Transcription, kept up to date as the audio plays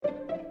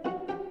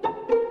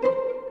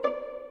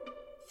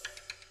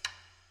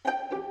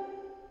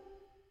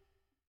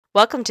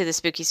Welcome to the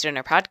Spooky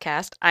Stoner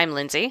Podcast. I'm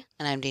Lindsay.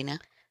 And I'm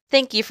Dina.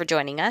 Thank you for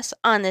joining us.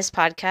 On this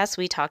podcast,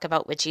 we talk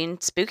about witchy and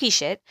spooky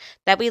shit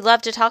that we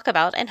love to talk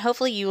about and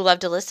hopefully you love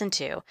to listen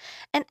to.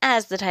 And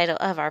as the title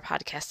of our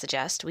podcast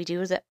suggests, we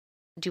do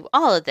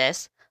all of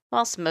this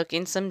while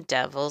smoking some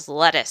devil's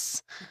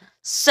lettuce.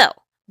 So,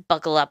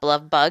 buckle up,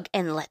 love bug,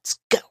 and let's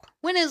go.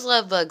 When is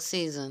love bug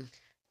season?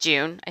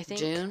 June, I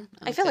think. June?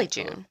 I feel Okay, like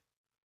June. cool.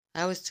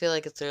 I always feel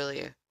like it's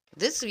earlier.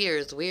 This year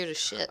is weird as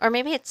shit. Or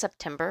maybe it's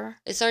September.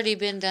 It's already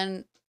been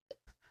done.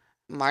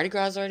 Mardi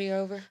Gras is already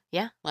over.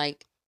 Yeah.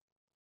 Like,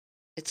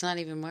 it's not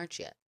even March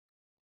yet.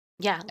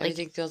 Yeah.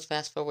 Everything feels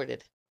fast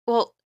forwarded.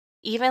 Well,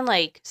 even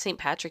like St.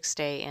 Patrick's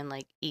Day and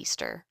like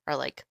Easter are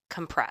like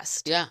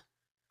compressed. Yeah.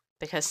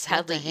 Because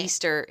sadly heck?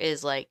 Easter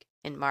is like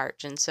in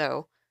March. And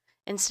so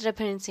instead of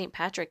putting St.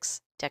 Patrick's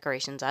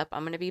decorations up,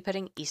 I'm going to be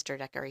putting Easter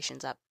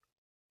decorations up.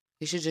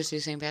 You should just do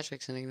St.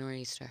 Patrick's and ignore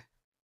Easter.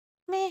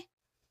 Meh.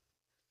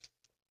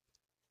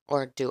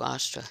 Or do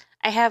Astra.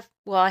 I have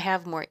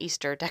more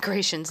Easter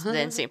decorations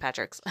than St.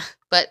 Patrick's.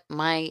 But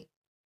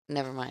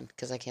never mind,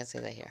 because I can't say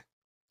that here.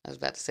 I was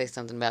about to say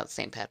something about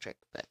St. Patrick,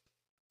 but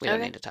we don't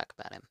need to talk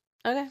about him.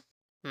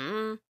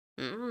 Okay.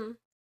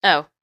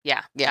 Oh,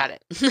 yeah. Got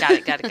it. Got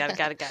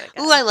it.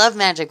 Ooh, I love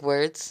magic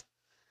words.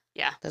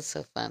 Yeah. That's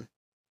so fun.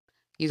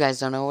 You guys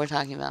don't know what we're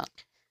talking about.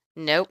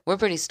 Nope. We're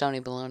pretty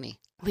stony baloney.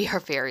 We are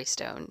very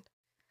stoned.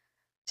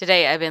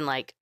 Today I've been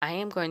like, I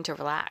am going to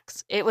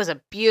relax. It was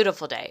a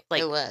beautiful day.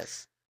 Like, it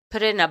was.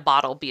 Put it in a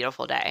bottle,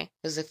 beautiful day.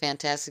 It was a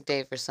fantastic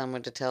day for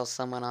someone to tell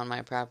someone on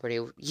my property,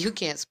 you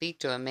can't speak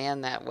to a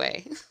man that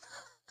way.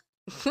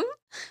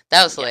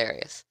 That was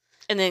hilarious.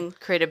 And then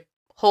create a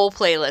whole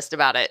playlist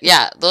about it.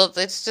 Yeah, well,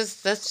 that's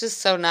just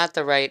so not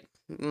the right.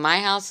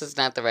 My house is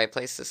not the right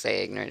place to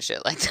say ignorant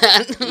shit like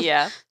that.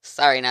 Yeah.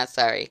 Sorry, not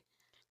sorry.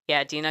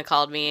 Yeah, Dina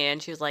called me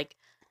and she was like,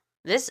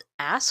 this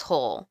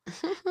asshole.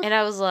 And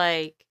I was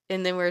like,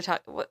 and then we were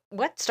talking,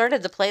 what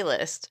started the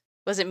playlist?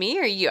 Was it me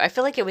or you? I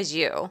feel like it was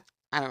you.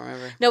 I don't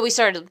remember. No,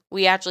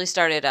 we actually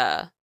started,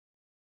 I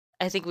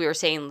think we were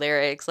saying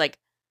lyrics like,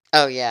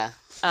 oh, yeah.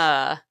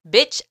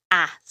 Bitch,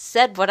 I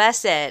said what I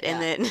said. Yeah.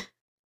 And then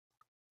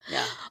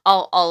yeah,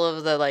 all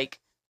of the like,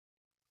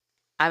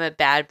 I'm a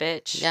bad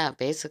bitch. Yeah,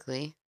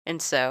 basically.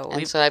 And so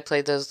I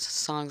played those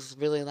songs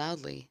really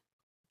loudly,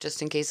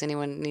 just in case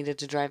anyone needed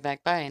to drive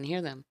back by and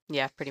hear them.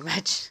 Yeah, pretty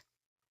much.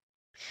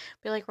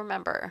 Be like,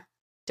 remember,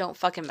 don't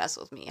fucking mess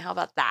with me. How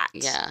about that?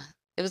 Yeah,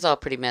 it was all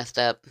pretty messed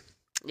up.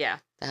 Yeah.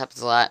 That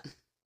happens a lot.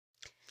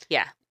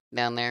 Yeah.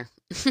 Down there.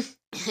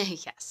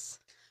 Yes.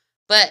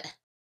 But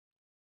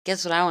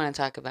guess what I want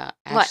to talk about,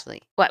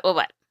 Ashley?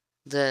 What?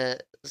 The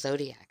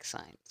Zodiac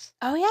signs.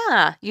 Oh,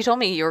 yeah. You told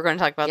me you were going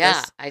to talk about this.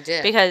 Yeah, I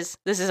did. Because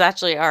this is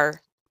actually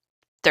our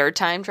third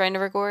time trying to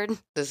record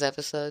this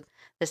episode.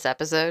 Because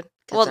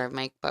our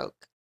mic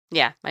broke.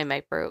 Yeah, my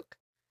mic broke.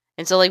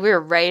 And so, like, we were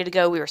ready to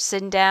go. We were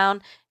sitting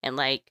down, and,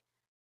 like,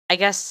 I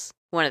guess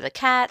one of the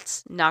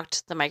cats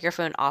knocked the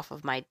microphone off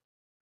of my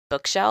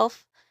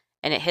bookshelf,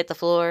 and it hit the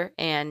floor,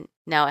 and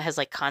now it has,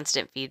 like,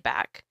 constant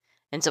feedback.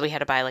 And so we had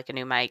to buy, like, a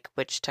new mic,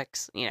 which took,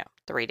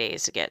 3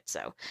 days to get,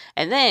 so.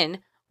 And then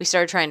we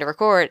started trying to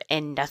record,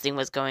 and nothing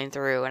was going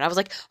through. And I was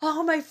like,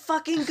 oh, my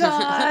fucking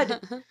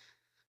God!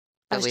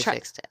 But we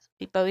fixed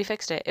it. But we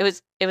fixed it. It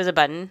was a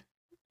button.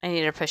 I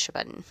needed to push a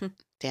button.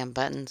 Damn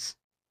buttons.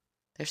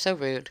 They're so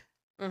rude.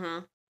 Mm-hmm.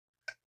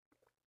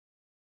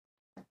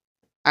 All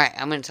right,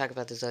 I'm going to talk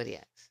about the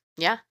Zodiacs.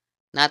 Yeah?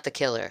 Not the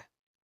killer.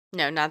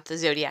 No, not the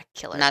Zodiac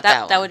killer. Not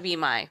that one. That would be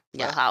my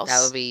house.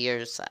 That would be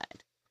your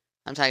side.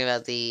 I'm talking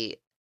about the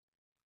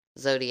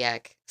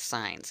Zodiac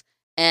signs.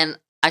 And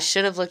I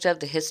should have looked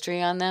up the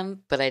history on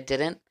them, but I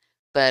didn't.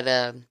 But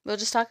we'll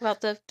just talk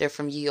about they're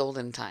from ye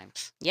olden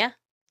times. Yeah.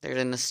 They're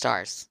in the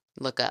stars.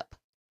 Look up.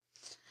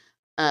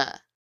 But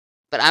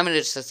I'm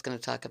just going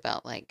to talk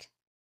about, like,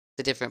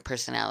 the different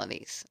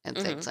personalities and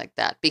things like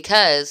that.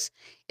 Because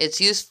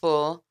it's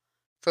useful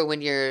for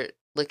when you're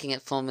looking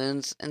at full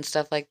moons and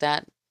stuff like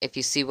that. If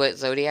you see what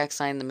zodiac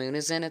sign the moon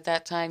is in at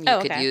that time, you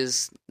could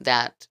use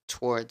that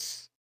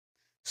towards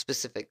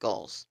specific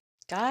goals.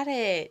 Got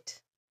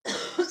it.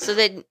 So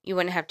then you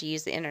wouldn't have to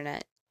use the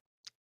internet.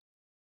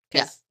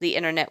 Because the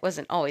internet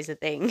wasn't always a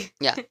thing.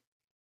 Yeah.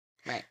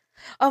 Right.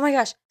 Oh my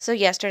gosh. So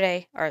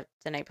yesterday, or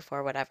the night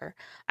before, whatever,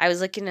 I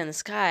was looking in the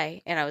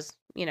sky, and I was,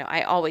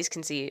 I always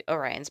can see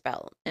Orion's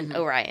belt and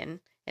Orion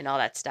and all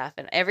that stuff.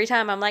 And every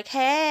time I'm like,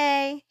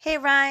 hey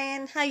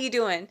Ryan, how you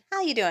doing?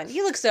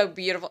 You look so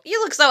beautiful.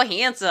 You look so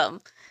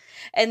handsome.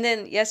 And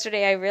then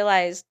yesterday I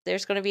realized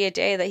there's going to be a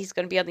day that he's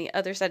going to be on the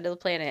other side of the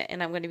planet,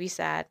 and I'm going to be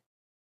sad.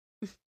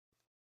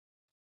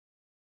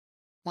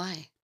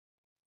 Why?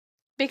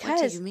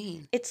 Because what do you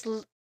mean? It's,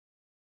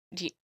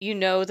 you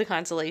know, the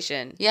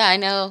constellation. Yeah, I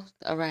know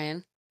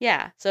Orion.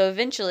 Yeah, so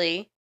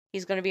eventually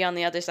he's going to be on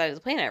the other side of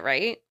the planet,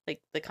 right?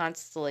 Like, the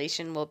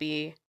constellation will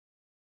be,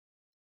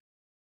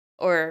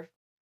 or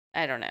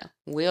I don't know.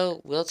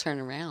 We'll turn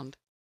around.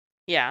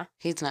 Yeah.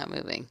 He's not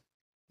moving.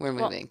 We're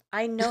moving.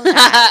 I know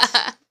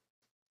that.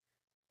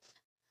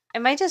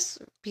 Am I just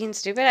being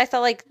stupid? I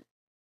thought, like,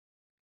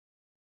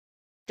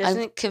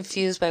 I'm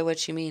confused by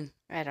what you mean.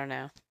 I don't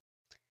know.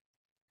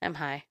 I'm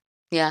high.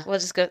 Yeah. We'll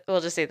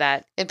just say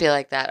that. It'd be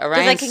like that.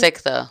 Orion's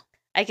sick, though.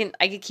 I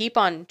could keep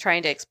on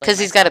trying to explain because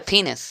he's got a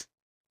penis.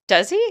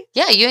 Does he?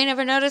 Yeah, you ain't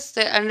ever noticed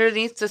that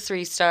underneath the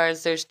 3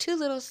 stars, there's 2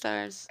 little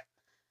stars.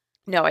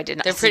 No, I did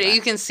not. They're pretty. You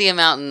can see them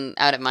out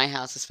at my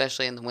house,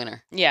 especially in the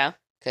winter. Yeah,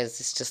 because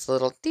it's just a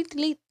little deep.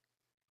 It's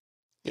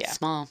yeah,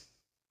 small.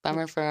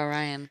 Bummer for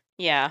Orion.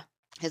 Yeah,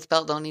 his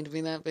belt don't need to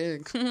be that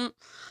big.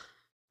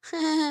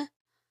 I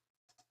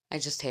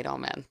just hate all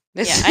men.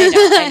 Yeah,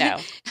 I know.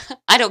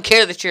 I don't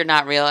care that you're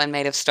not real and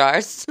made of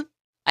stars.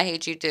 I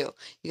hate you too.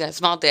 You got a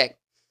small dick.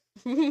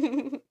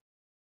 Any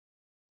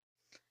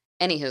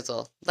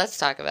hoozle, let's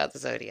talk about the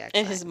Zodiac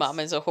and signs. his mom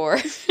is a whore.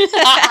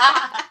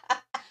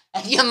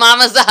 And your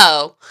mama's a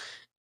hoe.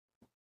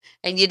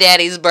 And your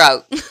daddy's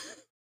broke.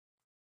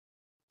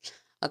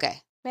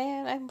 Okay.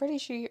 Man, I'm pretty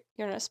sure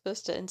you're not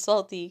supposed to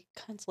insult the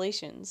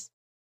constellations.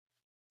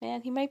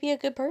 Man, he might be a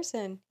good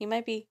person. He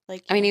might be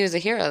like... I mean, he was a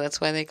hero. That's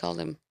why they called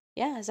him.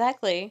 Yeah,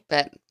 exactly.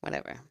 But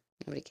whatever.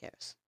 Nobody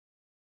cares.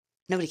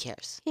 Nobody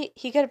cares.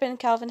 He could have been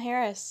Calvin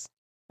Harris.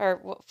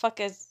 Or fuck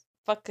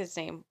his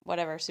name.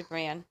 Whatever,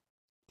 Superman.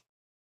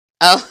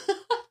 Oh.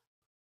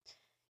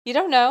 You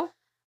don't know.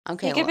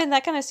 Okay. He could have been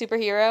that kind of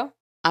superhero.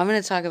 I'm going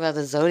to talk about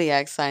the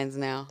Zodiac signs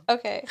now.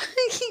 Okay.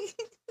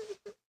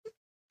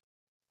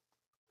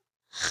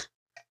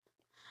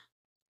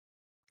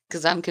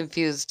 Because I'm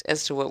confused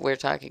as to what we're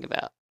talking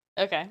about.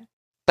 Okay.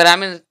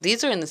 But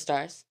these are in the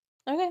stars.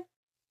 Okay.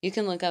 You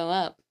can look them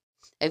up.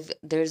 If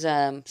there's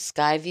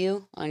Sky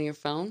View on your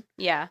phone.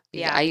 Yeah.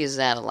 I use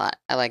that a lot.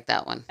 I like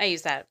that one. I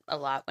use that a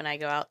lot when I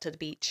go out to the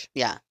beach.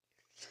 Yeah.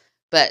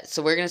 But,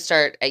 so we're going to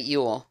start at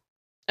Yule.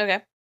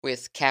 Okay.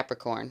 With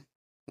Capricorn,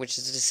 which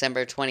is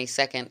December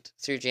 22nd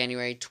through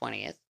January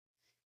 20th.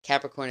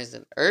 Capricorn is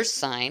an earth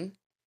sign.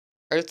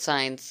 Earth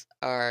signs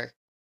are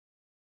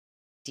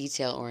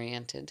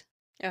detail-oriented.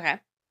 Okay.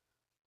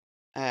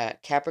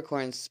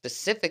 Capricorns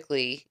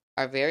specifically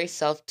are very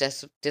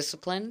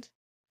self-disciplined.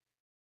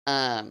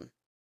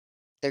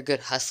 They're good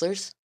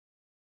hustlers.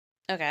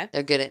 Okay.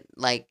 They're good at,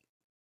 like,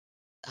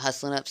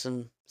 hustling up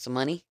some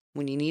money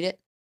when you need it.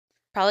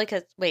 Probably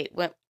because,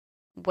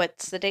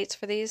 what's the dates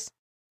for these?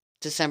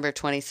 December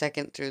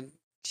 22nd through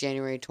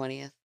January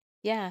 20th.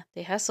 Yeah,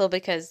 they hustle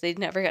because they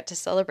never got to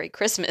celebrate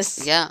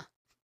Christmas. Yeah.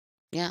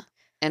 Yeah.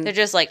 And they're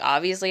just like,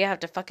 obviously I have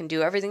to fucking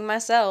do everything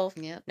myself.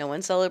 Yeah. No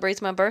one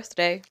celebrates my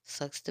birthday.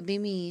 Sucks to be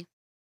me.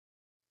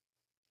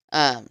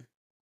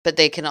 But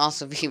they can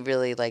also be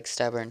really, like,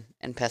 stubborn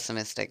and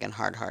pessimistic and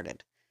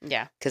hard-hearted.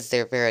 Yeah. Because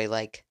they're very,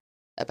 like,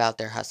 about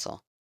their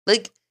hustle.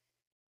 Like,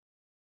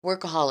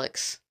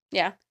 workaholics.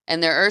 Yeah.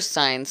 And they're earth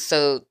signs,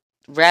 so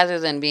rather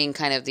than being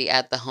kind of the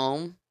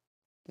at-the-home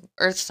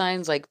earth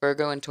signs like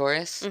Virgo and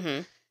Taurus,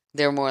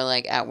 they're more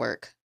like at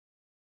work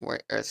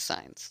earth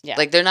signs. Yeah.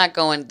 Like,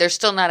 they're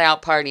still not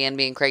out partying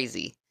being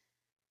crazy.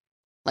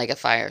 Like a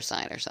fire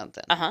sign or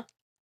something. Uh-huh.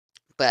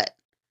 But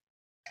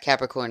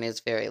Capricorn is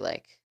very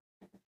like,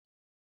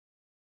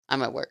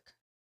 I'm at work.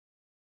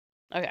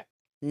 Okay.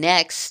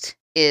 Next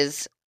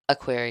is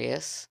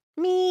Aquarius.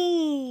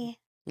 Me.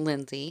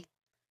 Lindsay.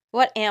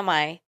 What am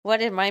I?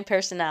 What are my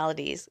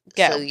personalities?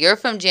 Go. So you're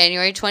from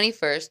January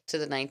 21st to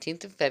the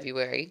 19th of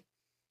February.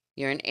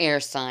 You're an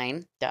air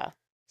sign. Duh.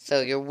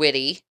 So you're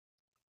witty.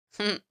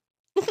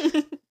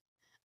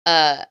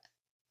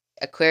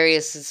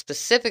 Aquarius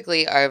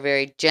specifically are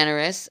very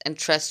generous and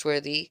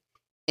trustworthy,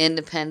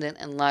 independent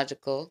and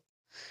logical.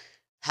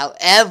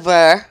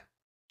 However,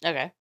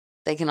 okay,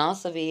 they can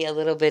also be a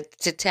little bit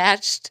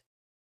detached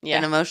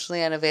and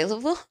emotionally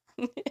unavailable.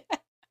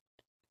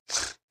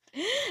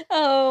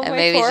 Oh, and my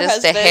maybe poor just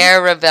husband. a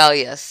hair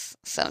rebellious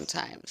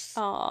sometimes.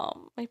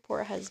 Oh, my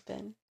poor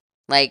husband.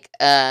 Like,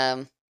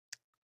 my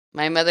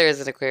mother is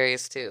an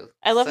Aquarius too.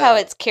 I love how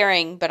it's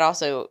caring but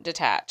also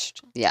detached.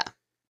 Yeah.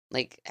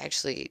 Like,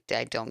 actually,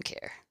 I don't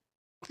care.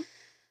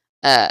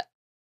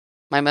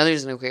 My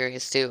mother's an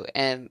Aquarius too,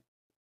 and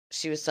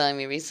she was telling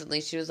me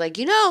recently, she was like,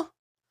 I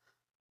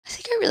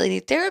think I really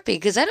need therapy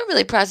because I don't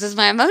really process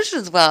my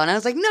emotions well. And I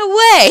was like, no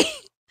way!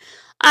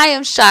 I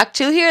am shocked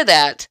to hear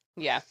that.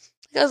 Yeah.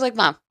 I was like,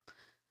 Mom,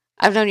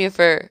 I've known you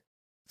for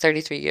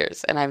 33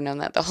 years, and I've known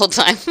that the whole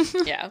time.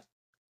 Yeah.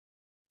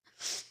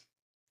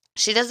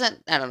 She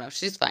doesn't, I don't know,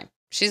 she's fine.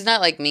 She's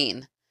not, like,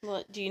 mean.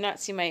 Well, do you not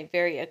see my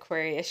very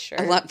Aquarius shirt?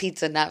 I want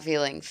pizza, not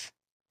feelings.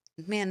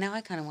 Man, now I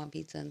kind of want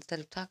pizza instead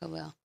of Taco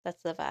Bell.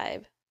 That's the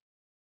vibe.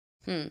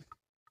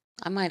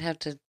 I might have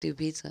to do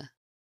pizza.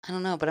 I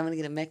don't know, but I'm going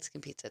to get a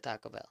Mexican pizza at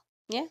Taco Bell.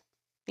 Yeah.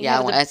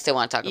 Yeah, I still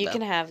want Taco Bell. You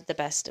can have the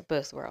best of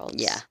both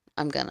worlds. Yeah,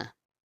 I'm gonna.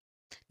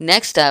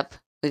 Next up,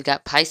 we've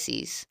got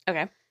Pisces.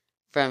 Okay.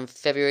 From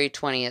February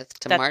 20th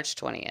to March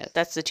 20th.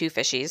 That's the 2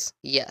 fishies.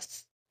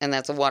 Yes. And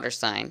that's a water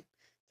sign.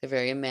 They're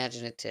very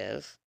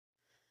imaginative.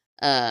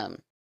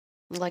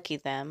 Lucky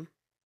them.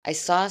 I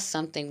saw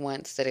something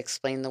once that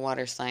explained the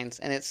water signs,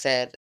 and it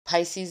said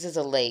Pisces is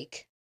a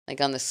lake.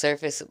 Like, on the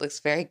surface, it looks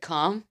very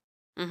calm.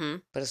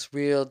 But it's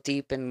real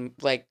deep and,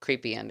 like,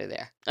 creepy under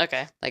there.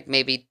 Okay. Like,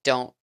 maybe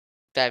don't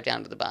dive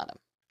down to the bottom.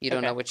 You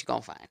don't know what you're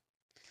going to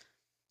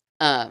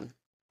find.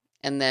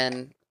 And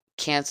then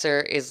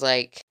Cancer is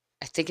like,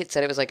 I think it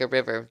said it was like a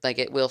river. Like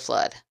it will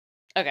flood.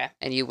 Okay.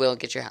 And you will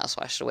get your house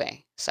washed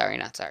away. Sorry,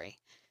 not sorry.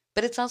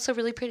 But it's also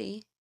really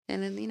pretty.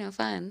 And then,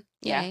 fun.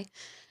 Yeah. Yay.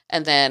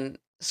 And then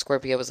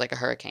Scorpio was like a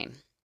hurricane.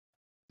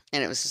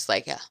 And it was just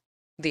like, yeah,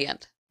 the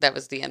end. That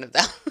was the end of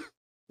that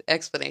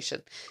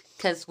explanation.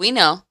 Because we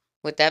know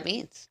what that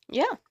means.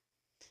 Yeah.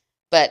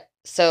 But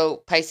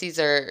so Pisces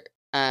are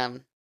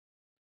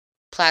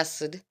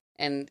placid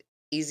and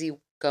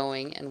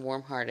easygoing and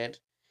warm-hearted.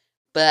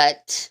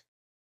 But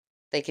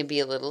they can be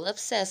a little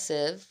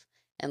obsessive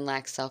and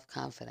lack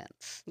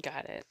self-confidence.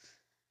 Got it.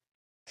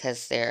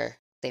 Because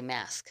they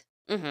mask.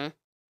 Mm-hmm.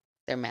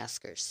 They're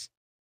maskers.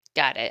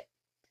 Got it.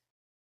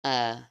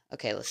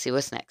 Okay, let's see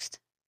what's next.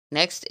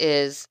 Next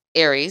is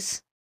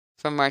Aries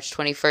from March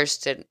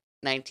 21st to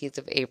 19th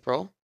of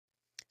April.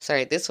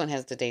 Sorry, this one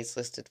has the dates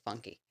listed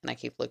funky, and I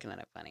keep looking at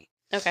it funny.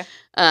 Okay.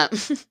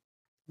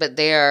 But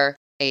they are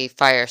a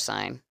fire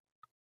sign.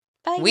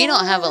 Fire. We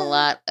don't have a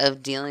lot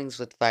of dealings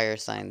with fire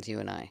signs, you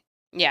and I.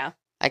 Yeah.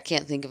 I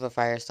can't think of a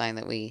fire sign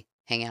that we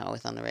hang out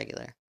with on the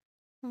regular.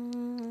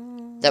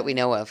 That we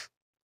know of.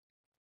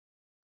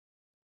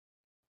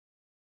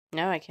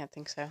 No, I can't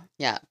think so.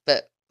 Yeah,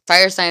 but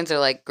fire signs are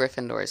like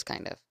Gryffindors,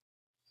 kind of.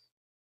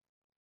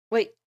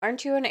 Wait,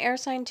 aren't you an air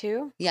sign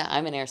too? Yeah,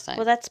 I'm an air sign.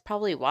 Well, that's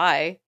probably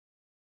why.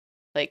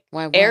 Like,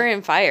 why air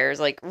and fire is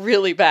like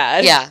really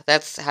bad. Yeah,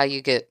 that's how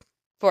you get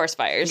forest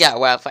fires. Yeah,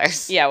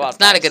 wildfires. Yeah, wildfires. It's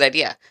not a good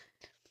idea.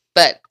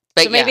 But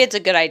so maybe it's a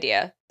good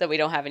idea that we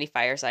don't have any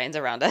fire signs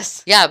around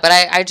us. Yeah, but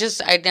I've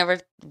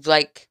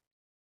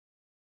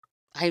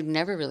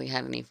never really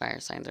had any fire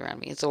signs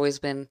around me. It's always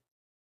been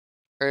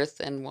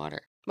earth and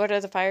water. What are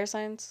the fire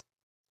signs?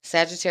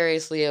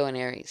 Sagittarius, Leo, and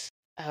Aries.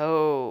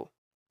 Oh.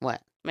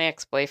 What? My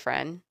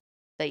ex-boyfriend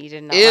that you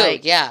did not Ew,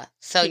 like. yeah.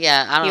 So,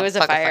 yeah, I don't know. He was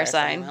a fire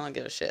sign. I don't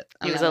give a shit.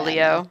 He was a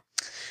Leo.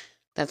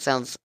 That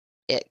sounds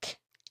ick.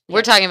 Yeah.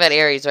 We're talking about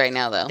Aries right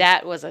now, though.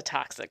 That was a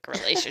toxic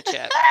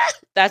relationship.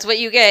 That's what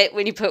you get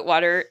when you put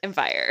water and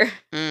fire.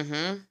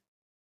 Mm-hmm.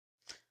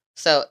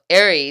 So,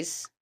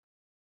 Aries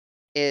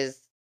is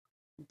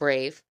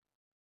brave.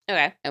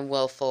 Okay. And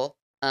willful.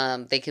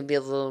 They can be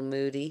a little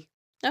moody.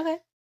 Okay.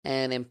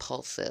 And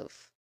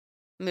impulsive.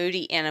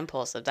 Moody and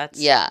impulsive.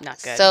 That's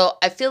not good. So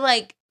I feel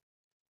like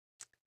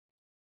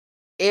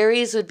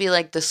Aries would be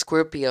like the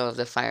Scorpio of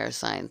the fire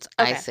signs,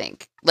 I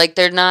think. Like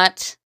they're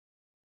not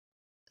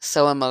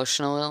so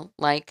emotional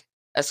like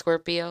a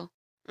Scorpio.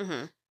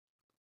 Mm-hmm.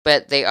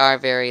 But they are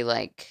very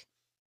like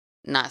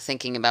not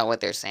thinking about what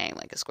they're saying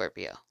like a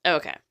Scorpio.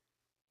 Okay.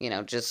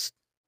 Just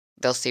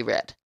they'll see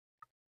red.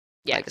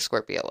 Yeah. Like a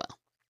Scorpio will.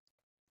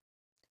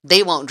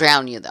 They won't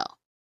drown you though.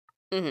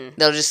 Mm-hmm.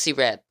 They'll just see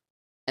red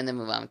and then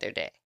move on with their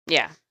day.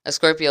 Yeah. A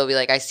Scorpio will be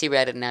like, I see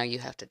red and now you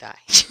have to die.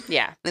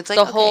 Yeah. It's like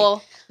the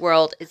whole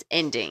world is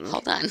ending.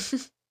 Hold on.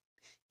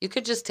 You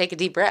could just take a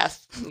deep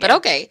breath. But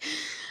okay.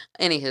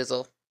 Any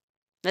hoozle.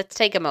 Let's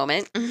take a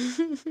moment.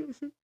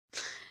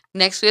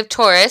 Next we have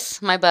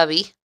Taurus, my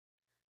bubby.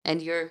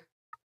 And your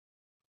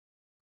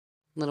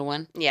little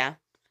one. Yeah.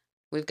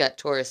 We've got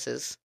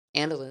Tauruses.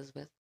 And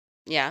Elizabeth.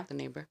 Yeah. The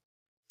neighbor.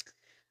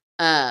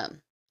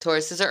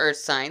 Tauruses are earth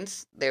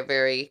signs. They're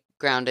very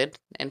grounded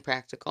and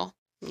practical.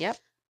 Yep.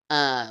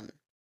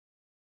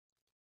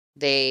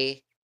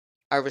 They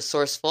are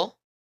resourceful.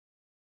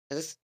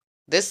 This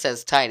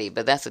says tidy,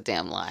 but that's a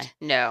damn lie.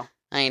 No.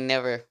 I ain't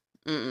never.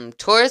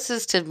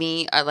 Tauruses to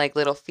me are like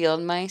little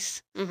field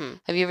mice. Mm-hmm.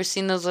 Have you ever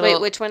seen those little?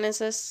 Wait, which one is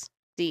this?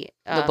 The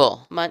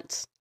bull.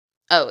 Months.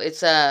 Oh,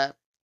 it's the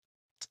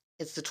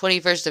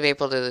 21st of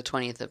April to the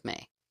 20th of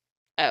May.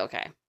 Oh,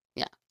 okay.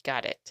 Yeah.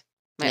 Got it.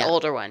 My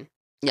older one.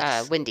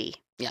 Yes. Windy.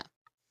 Yeah.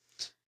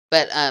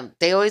 But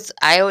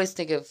I always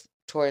think of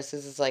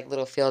Tauruses as like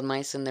little field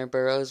mice in their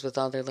burrows with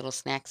all their little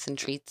snacks and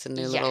treats and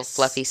their little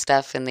fluffy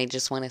stuff, and they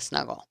just want to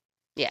snuggle.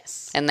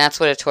 Yes. And that's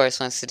what a Taurus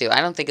wants to do.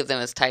 I don't think of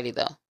them as tidy,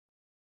 though.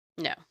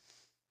 No.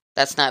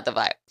 That's not the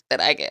vibe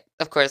that I get.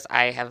 Of course,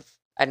 I have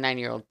a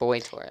 9-year-old boy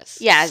Taurus.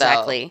 Yeah,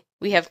 exactly.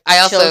 We have I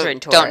also children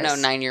Taurus. don't know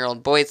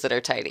 9-year-old boys that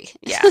are tidy.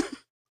 Yeah.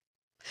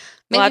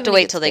 We'll have to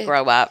wait till they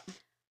grow up.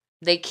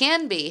 They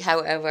can be,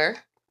 however,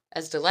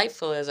 as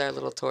delightful as our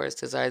little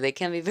Tauruses are, they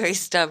can be very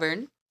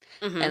stubborn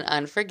and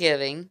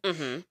unforgiving.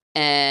 Mm-hmm.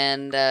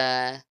 And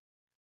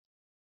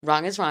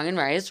wrong is wrong and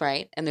right is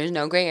right. And there's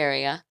no gray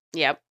area.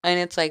 Yep. And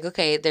it's like,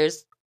 okay,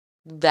 there's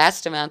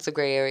vast amounts of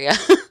gray area.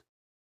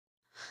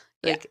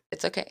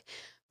 It's okay.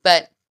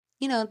 But,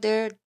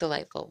 they're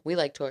delightful. We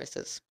like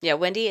Tauruses. Yeah,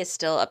 Wendy is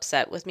still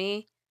upset with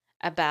me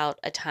about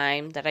a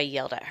time that I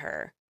yelled at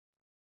her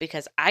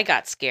because I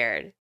got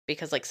scared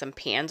because like some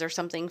pans or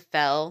something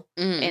fell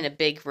in a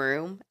big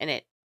room and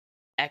it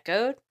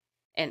echoed.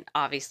 And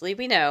obviously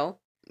we know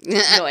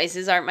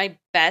noises aren't my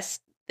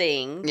best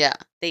thing. Yeah.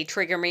 They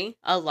trigger me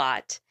a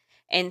lot.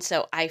 And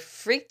so I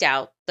freaked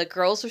out. The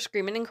girls were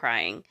screaming and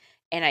crying.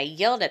 And I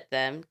yelled at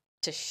them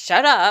to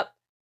shut up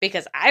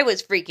because I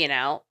was freaking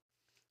out.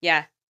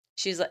 Yeah.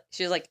 She was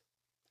like,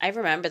 I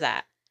remember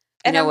that.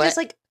 And I'm just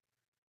like,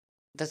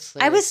 That's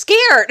I was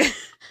scared.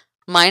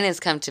 Mine has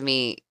come to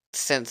me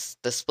since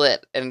the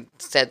split and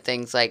said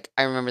things like,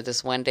 I remember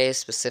this one day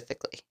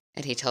specifically.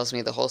 And he tells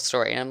me the whole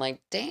story. And I'm like,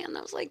 damn,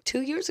 that was like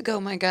 2 years ago,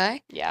 my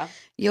guy. Yeah.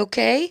 You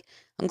okay?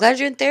 I'm glad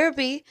you're in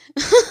therapy.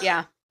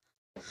 Yeah.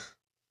 All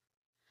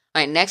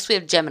right, next we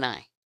have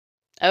Gemini.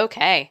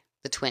 Okay.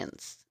 The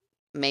twins.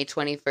 May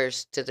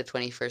 21st to the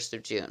 21st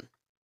of June.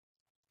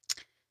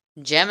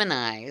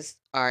 Geminis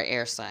are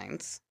air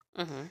signs.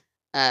 Mm-hmm.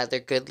 They're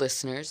good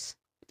listeners.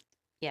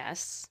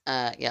 Yes.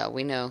 Yeah,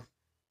 we know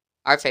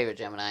our favorite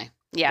Gemini.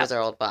 Yeah. Was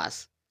our old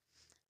boss.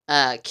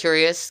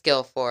 Curious,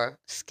 skillful,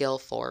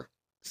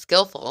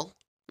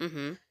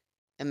 Mm-hmm.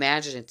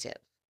 imaginative.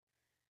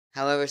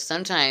 However,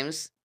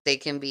 sometimes they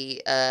can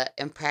be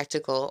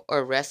impractical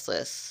or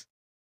restless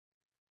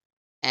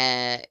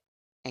and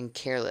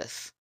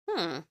careless.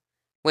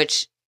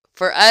 Which,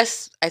 for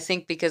us, I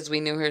think because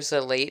we knew her so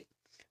late,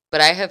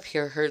 but I have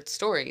heard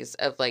stories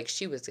of, like,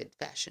 she was in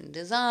fashion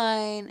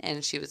design,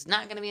 and she was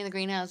not going to be in the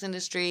greenhouse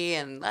industry,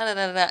 and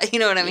da-da-da-da, you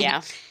know what I mean?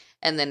 Yeah.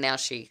 And then now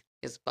she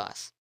is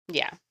boss.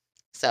 Yeah.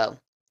 So.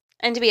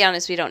 And to be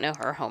honest, we don't know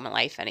her home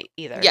life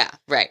either. Yeah,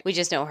 right. We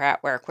just know her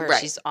at work where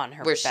she's on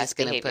her best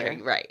behavior. Put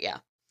her, right, yeah.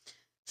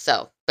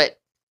 So, but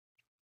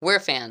we're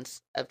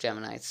fans of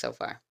Gemini so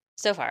far.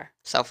 So far.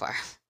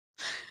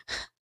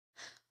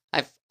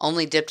 I've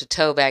only dipped a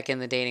toe back in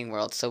the dating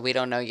world, so we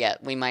don't know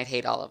yet. We might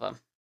hate all of them.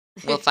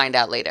 We'll find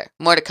out later.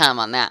 More to come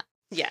on that.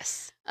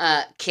 Yes.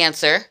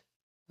 Cancer,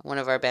 one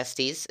of our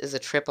besties, is a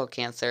triple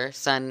Cancer,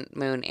 sun,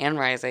 moon, and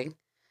rising.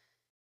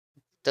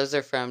 Those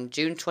are from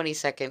June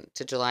 22nd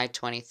to July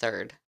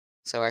 23rd.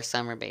 So our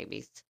summer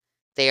babies.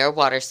 They are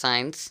water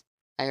signs.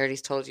 I already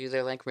told you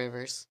they're like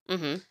rivers.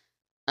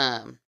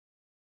 Mm-hmm.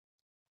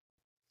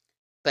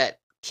 But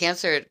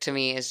Cancer to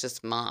me is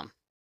just mom.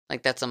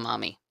 Like, that's a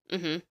mommy.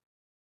 Mm-hmm.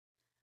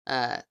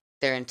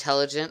 They're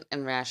intelligent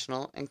and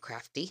rational and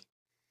crafty.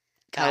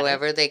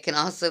 However, they can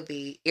also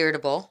be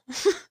irritable.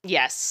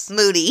 Yes.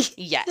 Moody.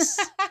 Yes.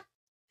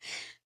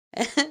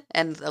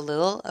 And a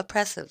little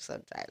oppressive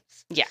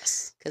sometimes.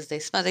 Yes. Because they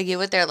smother you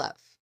with their love.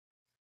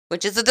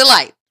 Which is a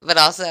delight. But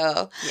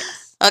also.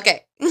 Yes.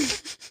 Okay.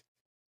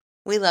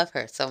 We love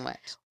her so much.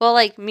 Well,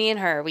 like, me and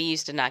her, we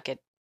used to not get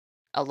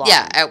along.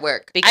 Yeah, at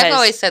work. Because I've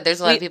always said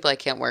there's a lot of people I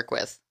can't work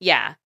with.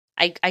 Yeah.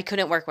 I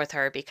couldn't work with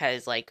her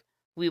because, like,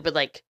 we would,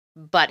 like,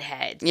 butt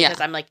heads. Yeah.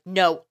 Because I'm like,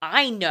 no,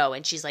 I know.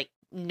 And she's like,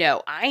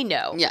 no, I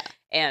know. Yeah.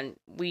 And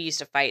we used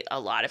to fight a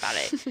lot about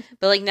it.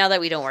 But, like, now that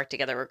we don't work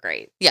together, we're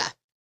great. Yeah.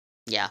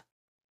 Yeah.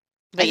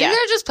 But I think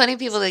there are just plenty of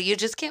people that you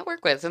just can't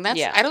work with. And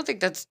that's, I don't think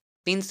that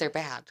means they're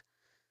bad.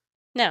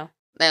 No.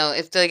 No,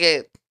 if they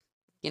get,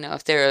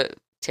 if they're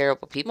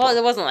terrible people. Well,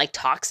 it wasn't, like,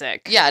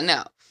 toxic. Yeah,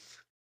 no.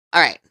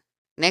 All right.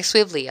 Next we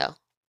have Leo,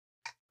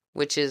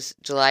 which is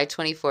July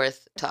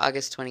 24th to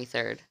August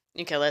 23rd.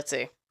 Okay, let's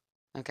see.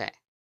 Okay.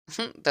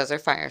 Those are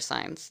fire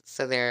signs,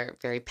 so they're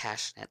very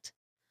passionate.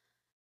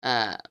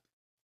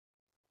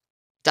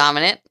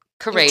 Dominant,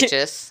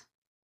 courageous.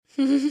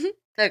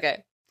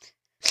 Okay.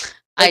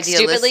 Like,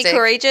 stupidly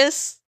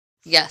courageous?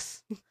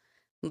 Yes.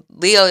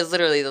 Leo is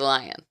literally the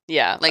lion.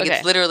 Yeah. Like,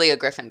 it's literally a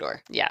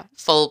Gryffindor. Yeah.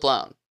 Full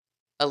blown.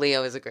 A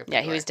Leo is a Gryffindor.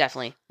 Yeah, he was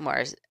definitely more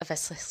of a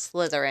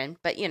Slytherin,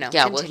 but, Yeah,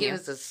 continue. well, he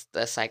was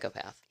a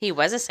psychopath. He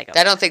was a psychopath.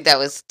 I don't think that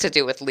was to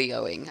do with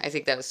Leoing. I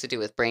think that was to do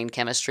with brain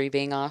chemistry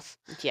being off.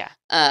 Yeah.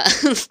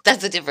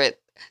 That's a different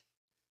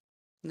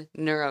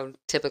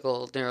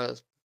neurodivergent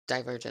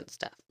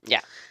stuff.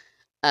 Yeah.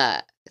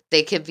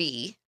 They could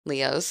be,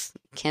 Leos,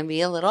 can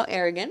be a little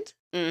arrogant.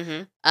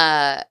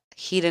 Mm-hmm.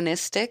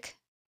 Hedonistic.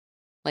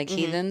 Like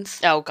heathens.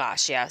 Oh,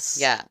 gosh, yes.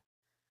 Yeah.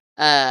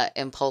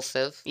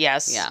 Impulsive.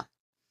 Yes. Yeah.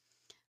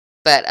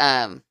 But,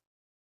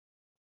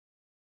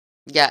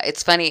 yeah,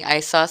 it's funny.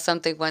 I saw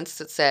something once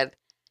that said,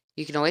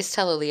 you can always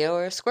tell a Leo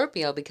or a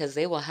Scorpio because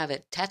they will have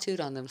it tattooed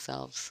on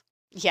themselves.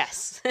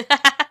 Yes.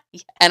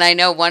 And I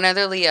know one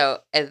other Leo,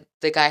 and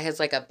the guy has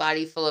like a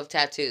body full of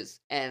tattoos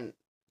and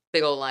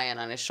big old lion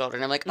on his shoulder.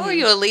 And I'm like, oh, are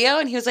you a Leo?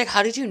 And he was like,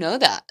 how did you know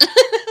that?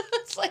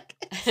 It's like,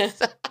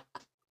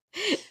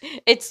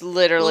 it's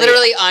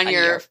literally on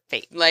your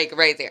face. Like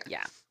right there.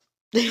 Yeah.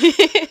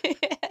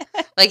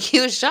 Like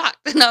he was shocked.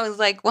 And I was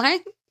like,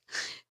 what?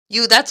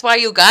 That's why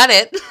you got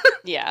it.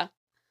 Yeah.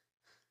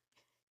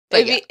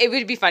 But it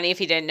would be funny if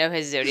he didn't know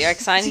his zodiac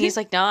sign. He's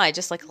like, no, I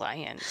just like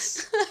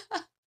lions.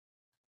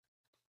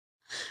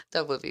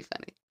 That would be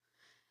funny.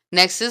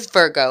 Next is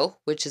Virgo,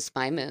 which is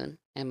my moon,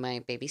 and my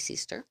baby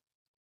sister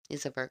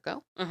is a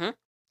Virgo,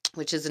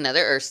 which is another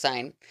earth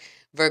sign.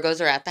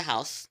 Virgos are at the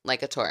house,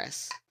 like a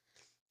Taurus.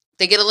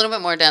 They get a little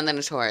bit more done than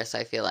a Taurus,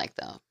 I feel like,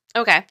 though.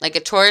 Okay. Like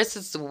a Taurus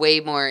is way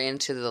more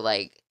into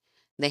the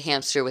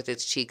hamster with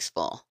its cheeks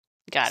full.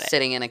 Got it.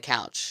 Sitting in a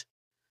couch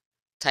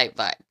type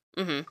vibe.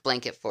 Mm-hmm.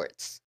 Blanket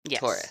forts. Yes.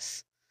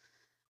 Taurus.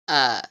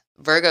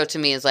 Virgo to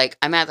me is like,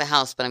 I'm at the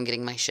house, but I'm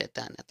getting my shit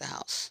done at the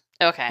house.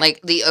 Okay.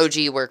 Like the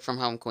OG work from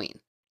home queen.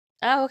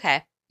 Oh,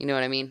 okay. You know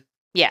what I mean?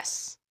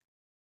 Yes.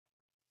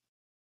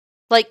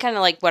 Like, kind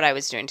of like what I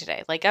was doing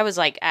today. Like, I was,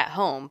 like, at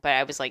home, but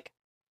I was, like,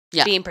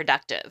 being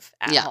productive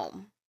at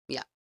home.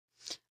 Yeah.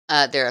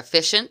 They're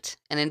efficient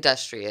and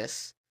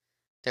industrious.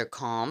 They're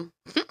calm,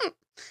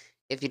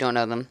 if you don't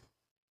know them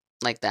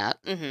like that.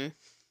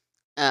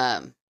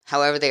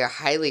 However, they are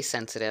highly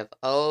sensitive.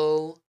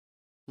 Oh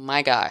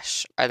my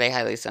gosh, are they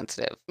highly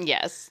sensitive?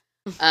 Yes.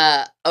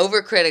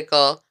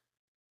 Overcritical.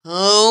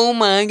 Oh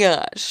my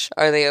gosh,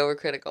 are they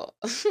overcritical?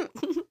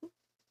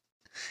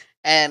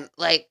 And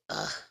like,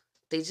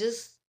 they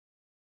just,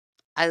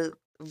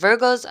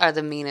 Virgos are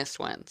the meanest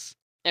ones.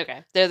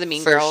 Okay. They're the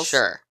mean for girls.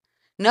 sure.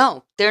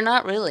 No, they're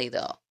not really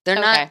though. They're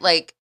Okay. not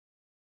like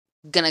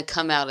gonna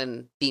come out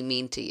and be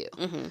mean to you.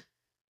 Mm-hmm.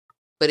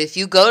 But if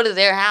you go to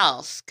their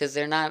house, because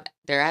they're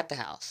at the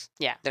house.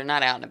 Yeah. They're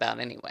not out and about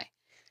anyway.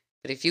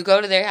 But if you go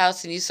to their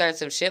house and you start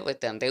some shit with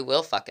them, they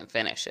will fucking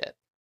finish it.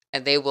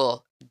 And they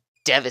will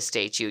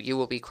devastate you. You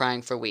will be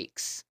crying for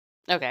weeks.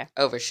 Okay.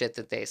 Over shit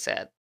that they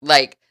said.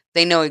 Like,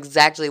 they know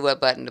exactly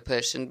what button to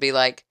push and be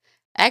like,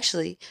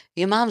 actually,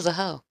 your mom's a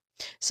hoe.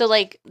 So,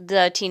 like,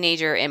 the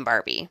teenager in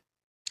Barbie.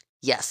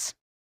 Yes.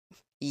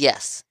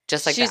 Yes.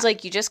 Just like She's that.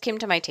 like, you just came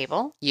to my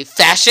table? You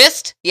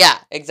fascist? Yeah,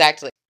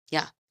 exactly.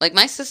 Yeah. Like,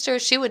 my sister,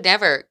 she would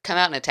never come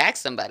out and attack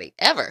somebody.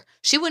 Ever.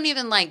 She wouldn't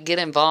even, like, get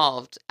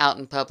involved out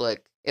in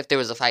public if there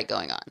was a fight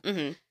going on.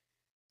 Mm-hmm.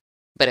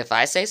 But if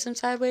I say some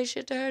sideways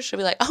shit to her, she'll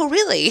be like, oh,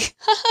 really?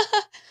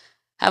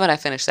 How about I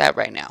finish that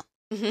right now?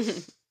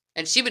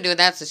 And she's been doing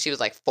that since she was,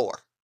 like, 4.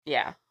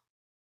 Yeah.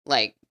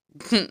 Like,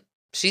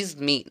 she's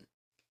mean.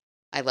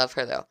 I love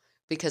her, though.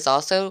 Because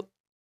also,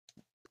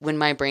 when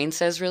my brain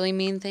says really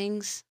mean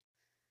things,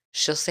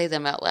 she'll say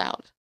them out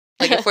loud.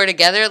 Like, if we're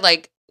together,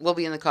 like, we'll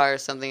be in the car or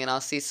something, and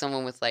I'll see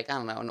someone with, like, I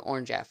don't know, an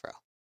orange afro.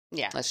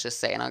 Yeah. Let's just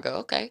say. And I'll go,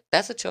 okay,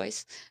 that's a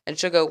choice. And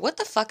she'll go, what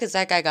the fuck is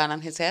that guy got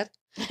on his head?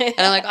 And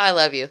I'm like, oh, I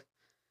love you.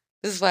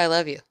 This is why I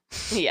love you.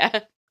 Yeah.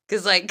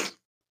 Because, like,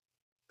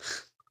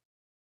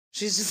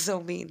 she's just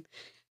so mean.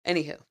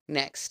 Anywho,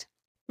 next.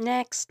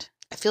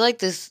 I feel like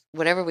this,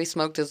 whatever we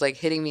smoked is, like,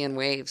 hitting me in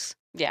waves.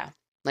 Yeah.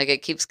 Like,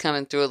 it keeps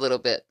coming through a little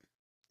bit.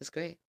 It's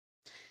great.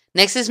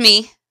 Next is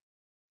me,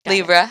 Got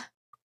Libra,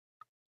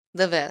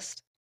 the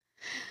best,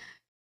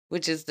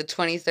 which is the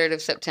 23rd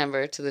of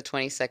September to the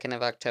 22nd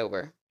of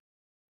October.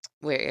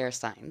 We're air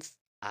signs,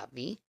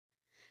 obvi.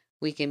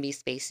 We can be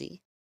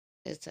spacey,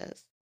 it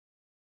says.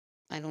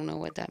 I don't know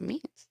what that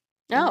means.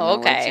 Oh,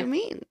 okay. What you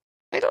mean?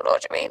 I don't know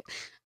what you mean.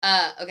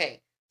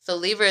 Okay. So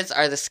Libras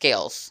are the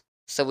scales.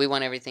 So we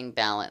want everything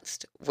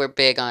balanced. We're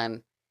big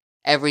on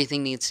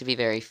everything needs to be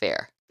very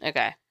fair.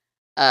 Okay.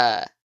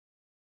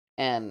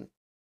 And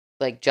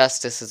like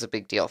justice is a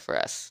big deal for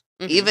us.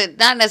 Mm-hmm. Even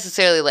not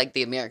necessarily like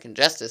the American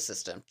justice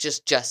system,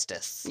 just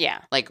justice. Yeah.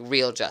 Like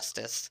real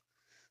justice.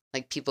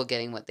 Like people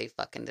getting what they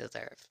fucking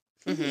deserve.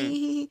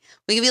 Mm-hmm.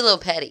 We can be a little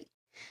petty.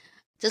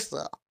 Just a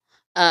little.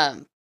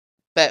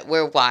 But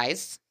we're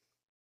wise.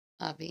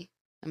 Avi,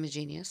 I'm a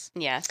genius.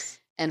 Yes.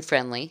 And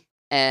friendly.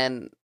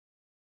 And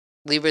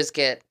Libras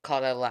get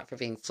called out a lot for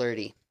being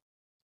flirty.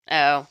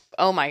 Oh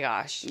my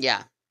gosh.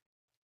 Yeah.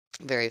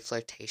 Very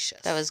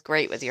flirtatious. That was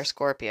great with your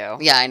Scorpio.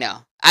 Yeah, I know.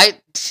 I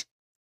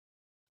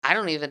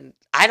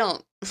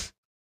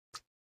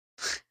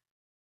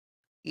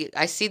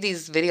see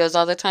these videos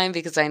all the time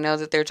because I know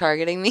that they're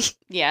targeting me.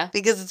 Yeah.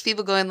 Because it's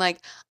people going like,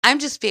 I'm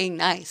just being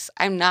nice.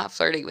 I'm not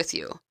flirting with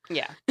you.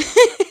 Yeah.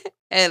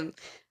 And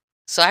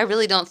so I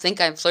really don't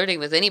think I'm flirting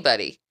with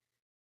anybody.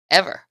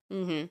 Ever.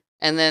 Mm-hmm.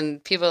 And then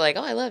people are like,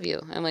 oh, I love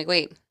you. I'm like,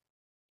 wait,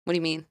 what do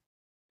you mean?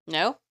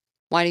 No?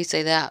 Why do you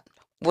say that?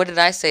 What did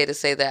I say to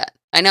say that?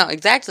 I know,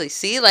 exactly.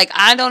 See, like,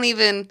 I'm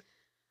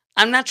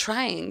not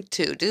trying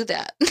to do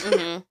that.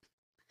 Mm-hmm.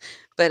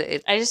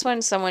 But I just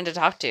wanted someone to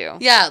talk to.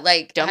 Yeah,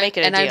 like, don't make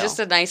it a deal. And I'm just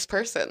a nice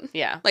person.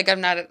 Yeah. Like,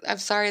 I'm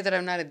sorry that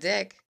I'm not a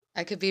dick.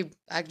 I could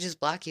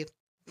just block you.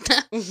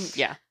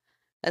 Yeah.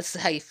 That's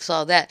how you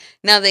solve that.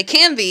 Now, they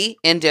can be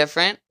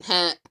indifferent.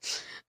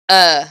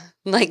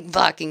 Like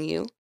blocking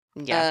you.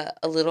 Yeah.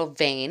 A little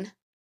vain.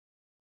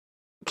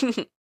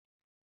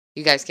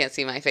 You guys can't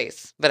see my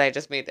face, but I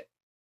just made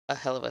a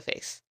hell of a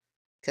face.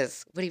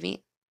 Because, what do you mean?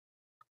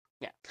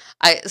 Yeah.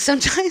 I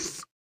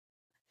sometimes,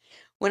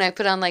 when I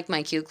put on, like,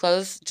 my cute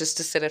clothes just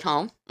to sit at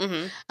home,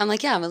 Mm-hmm. I'm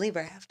like, yeah, I'm a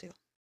Libra, I have to.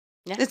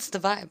 Yeah. It's the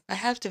vibe. I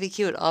have to be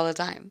cute all the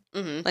time.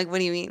 Mm-hmm. Like, what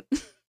do you mean?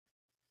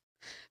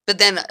 But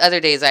then other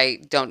days I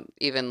don't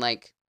even,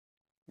 like,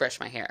 brush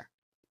my hair.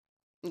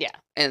 Yeah.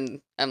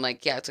 And I'm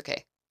like, yeah, it's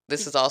okay.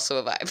 This is also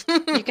a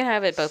vibe. You can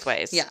have it both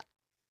ways. Yeah.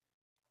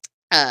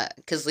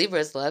 Because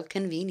Libras love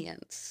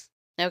convenience.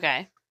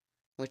 Okay.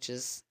 Which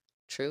is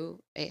true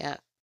AF.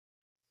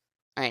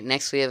 All right,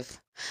 next we have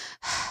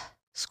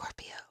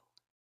Scorpio.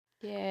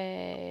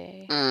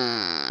 Yay.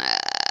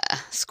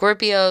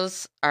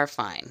 Scorpios are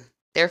fine.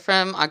 They're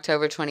from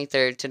October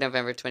 23rd to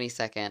November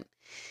 22nd.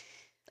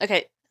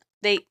 Okay.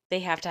 They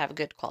have to have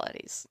good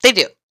qualities. They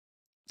do.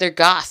 They're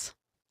goth.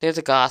 They're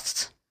the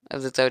goths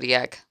of the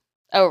Zodiac.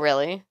 Oh,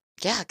 really?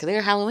 Yeah, because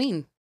they're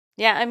Halloween.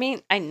 Yeah, I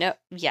mean, I know,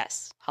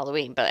 yes,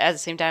 Halloween, but at the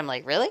same time,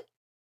 like, really?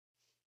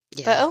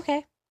 Yeah. But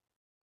okay.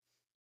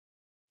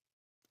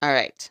 All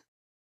right.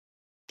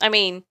 I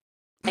mean,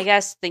 I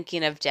guess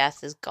thinking of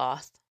death is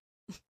goth.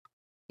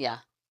 Yeah.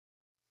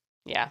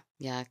 Yeah.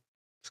 Yeah.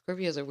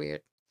 Scorpios are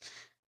weird.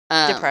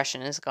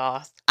 Depression is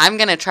goth. I'm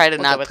going to try to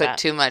We'll not put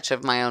too much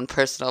of my own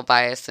personal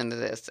bias into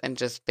this and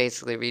just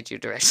basically read you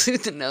directly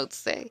what the notes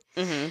say.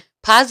 Mm-hmm.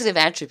 Positive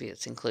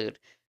attributes include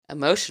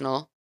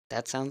emotional.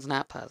 That sounds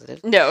not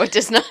positive. No, it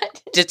does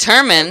not.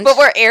 Determined. But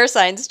we're air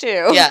signs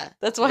too. Yeah.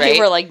 That's why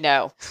we're like,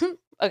 no.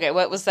 Okay,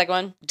 what was the second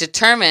one?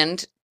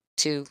 Determined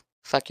to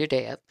fuck your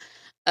day up.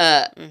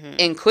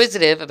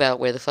 Inquisitive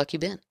about where the fuck you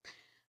been.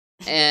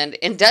 And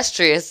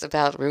industrious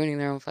about ruining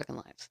their own fucking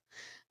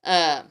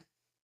lives.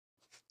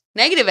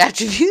 Negative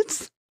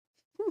attributes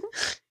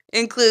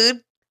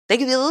include they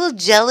can be a little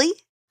jelly.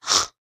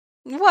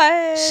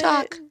 What?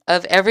 Shock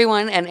of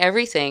everyone and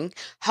everything.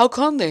 How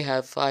come they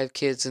have 5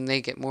 kids and they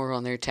get more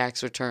on their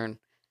tax return?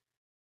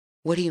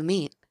 What do you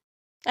mean?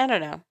 I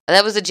don't know.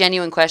 That was a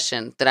genuine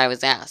question that I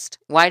was asked.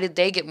 Why did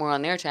they get more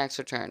on their tax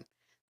return?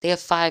 They have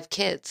 5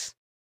 kids.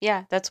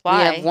 Yeah, that's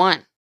why. We have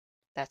 1.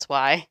 That's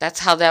why. That's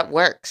how that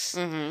works.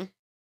 Mm-hmm.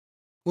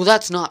 Well,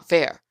 that's not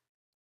fair.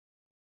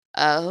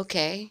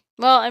 Okay.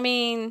 Well, I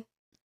mean,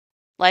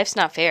 life's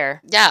not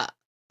fair. Yeah,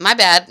 my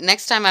bad.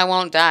 Next time I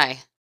won't die.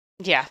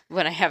 Yeah,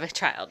 when I have a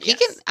child. He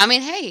can. I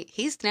mean, hey,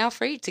 he's now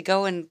free to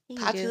go and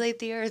populate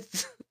the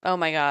earth. Oh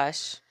my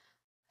gosh.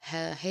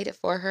 Hate it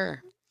for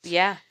her.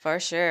 Yeah, for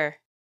sure.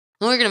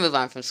 Well, we're gonna move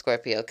on from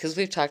Scorpio because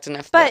we've talked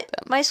enough about them.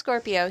 But my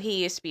Scorpio,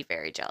 he used to be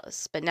very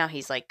jealous, but now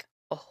he's like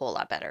a whole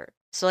lot better.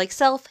 So like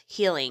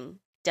self-healing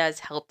does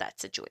help that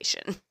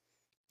situation.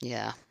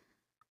 Yeah.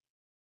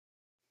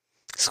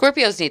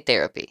 Scorpios need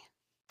therapy.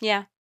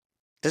 Yeah.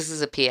 This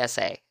is a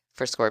PSA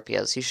for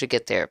Scorpios. You should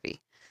get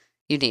therapy.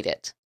 You need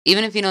it.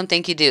 Even if you don't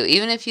think you do.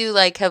 Even if you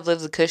like have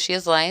lived the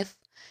cushiest life,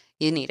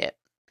 you need it.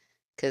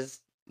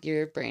 Because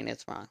your brain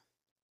is wrong.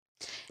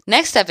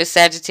 Next up is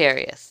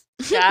Sagittarius.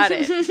 Got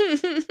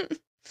it.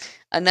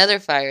 Another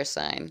fire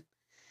sign.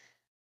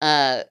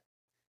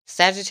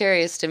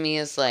 Sagittarius to me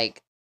is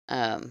like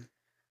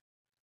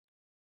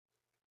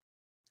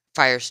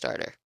fire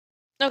starter.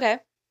 Okay.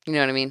 You know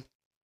what I mean?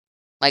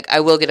 Like,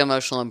 I will get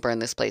emotional and burn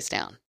this place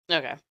down.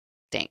 Okay.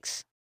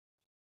 Thanks.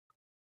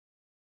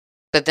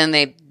 But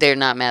then they're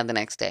not mad the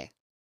next day.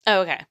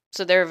 Oh, okay.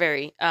 So they're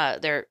very,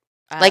 they're...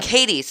 like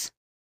Hades.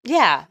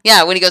 Yeah.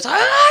 Yeah, when he goes,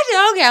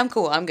 okay, I'm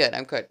cool, I'm good.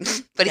 But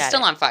he's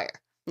still on fire.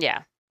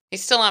 Yeah.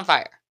 He's still on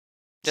fire.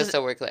 Just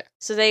so we're clear.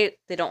 So they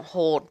don't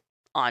hold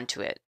on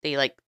to it. They,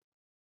 like,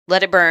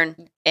 let it burn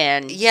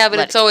and... Yeah, but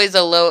it's always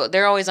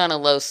they're always on a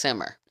low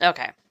simmer.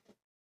 Okay.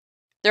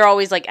 They're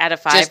always, like, at a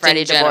 5 just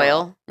ready to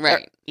boil.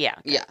 Right. Yeah.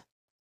 Okay. Yeah.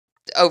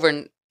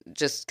 Over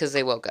just because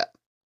they woke up.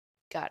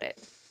 Got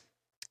it.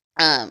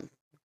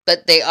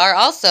 But they are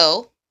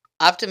also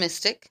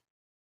optimistic,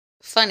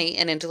 funny,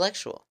 and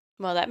intellectual.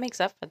 Well, that makes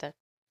up for the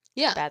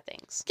bad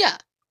things. Yeah.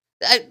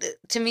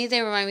 To me,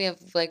 they remind me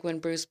of, like, when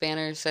Bruce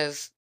Banner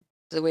says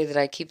the way that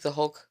I keep the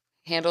Hulk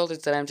handled is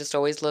that I'm just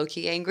always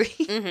low-key angry.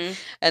 Mm-hmm.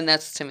 And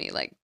that's, to me,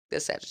 like, the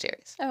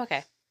Sagittarius. Oh,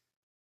 okay.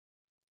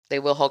 They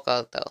will Hulk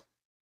out, though,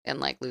 and,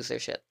 like, lose their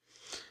shit.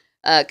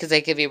 Because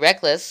they could be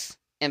reckless,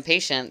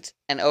 impatient,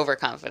 and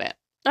overconfident.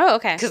 Oh,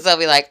 okay. Because they'll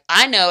be like,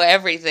 I know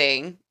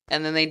everything,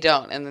 and then they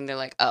don't. And then they're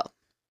like, oh,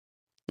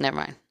 never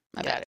mind.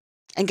 My bad.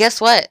 And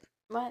guess what?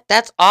 What?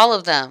 That's all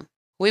of them.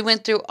 We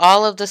went through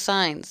all of the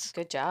signs.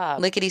 Good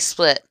job. Lickety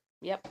split.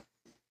 Yep.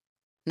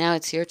 Now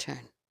it's your turn.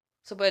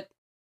 So,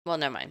 well,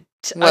 never mind.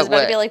 I was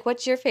about to be like,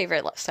 what's your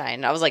favorite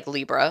sign? I was like,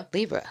 Libra.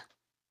 Libra.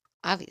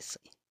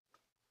 Obviously.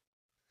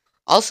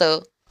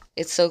 Also,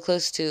 it's so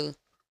close to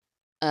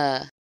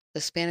the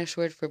Spanish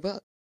word for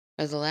book.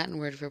 Or the Latin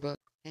word for book.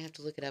 I have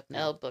to look it up now.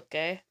 El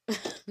Buque.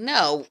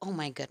 No. Oh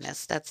my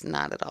goodness. That's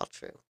not at all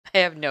true. I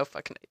have no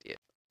fucking idea.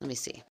 Let me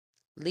see.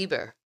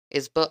 Liber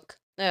is book.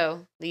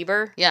 Oh,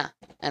 Liber? Yeah.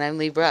 And I'm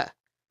Libra.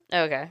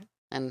 Okay.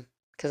 And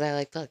because I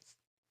like books.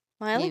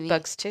 Well, I like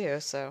books too,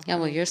 so. Yeah,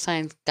 well, your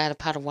sign got a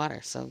pot of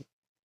water, so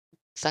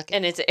suck it.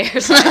 And it's an air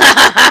sign.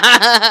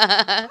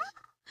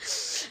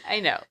 I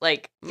know.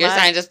 Like, your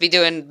sign just be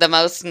doing the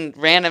most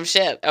random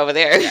shit over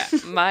there. Yeah.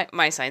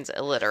 My sign's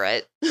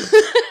illiterate.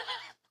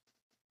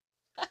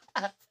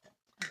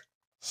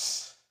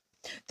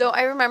 Though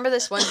I remember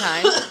this one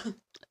time.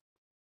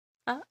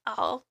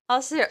 I'll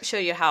show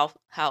you how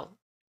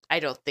I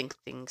don't think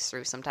things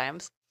through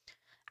sometimes.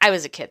 I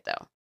was a kid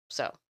though,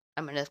 so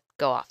I'm gonna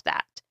go off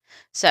that.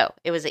 So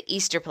it was an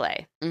Easter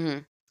play,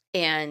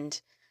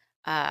 and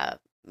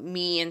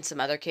me and some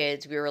other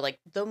kids, we were like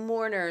the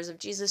mourners of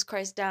Jesus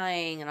Christ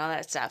dying and all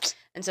that stuff.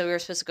 And so we were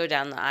supposed to go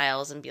down the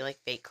aisles and be like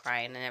fake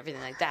crying and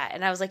everything like that.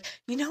 And I was like,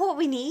 you know what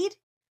we need?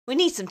 We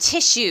need some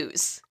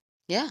tissues.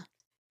 Yeah.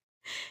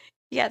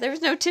 Yeah, there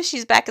was no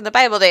tissues back in the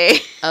Bible day.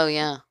 Oh,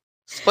 yeah.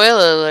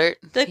 Spoiler alert.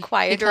 The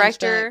choir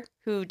director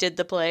who did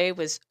the play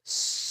was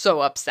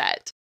so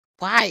upset.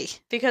 Why?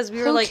 Because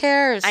we were like... Who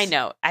cares? I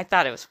know. I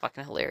thought it was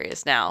fucking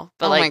hilarious now.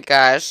 But oh, like, my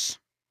gosh.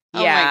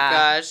 Yeah. Oh,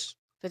 my gosh.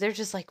 But they're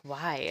just like,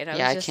 why? And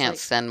I can't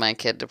send my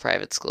kid to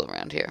private school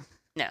around here.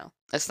 No.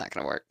 That's not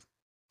going to work.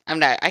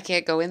 I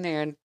can't go in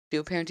there and do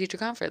a parent-teacher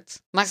conference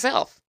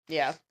myself.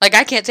 Yeah. Like,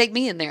 I can't take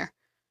me in there.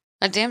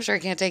 I'm damn sure I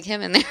can't take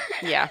him in there.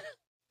 Yeah.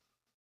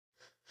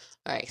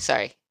 All right,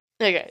 sorry.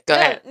 Okay. Go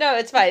ahead. No,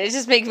 it's fine. It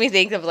just makes me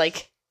think of,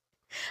 like,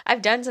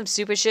 I've done some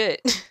stupid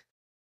shit.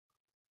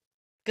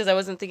 Because I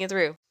wasn't thinking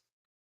through.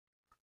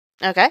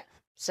 Okay.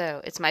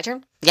 So, it's my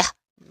turn? Yeah.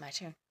 My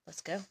turn.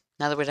 Let's go.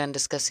 Now that we're done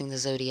discussing the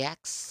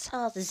Zodiacs.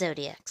 All the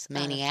Zodiacs.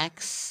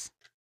 Maniacs.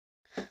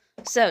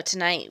 So,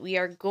 tonight we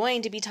are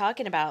going to be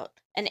talking about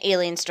an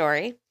alien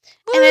story.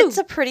 Woo! And it's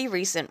a pretty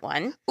recent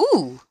one.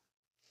 Ooh.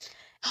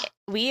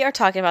 We are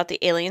talking about the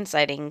alien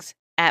sightings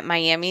at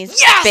Miami's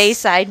Yes!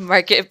 Bayside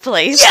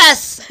Marketplace.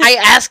 Yes! I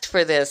asked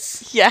for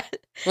this. Yeah.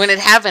 When it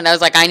happened, I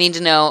was like, I need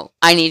to know.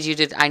 I need you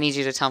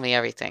to tell me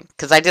everything.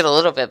 Because I did a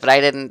little bit, but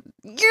I didn't.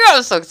 I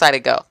was so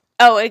excited to go.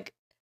 Oh,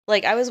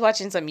 I was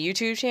watching some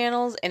YouTube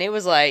channels, and it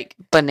was like...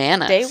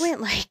 Bananas. They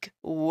went, like,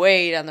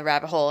 way down the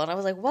rabbit hole, and I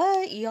was like,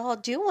 what y'all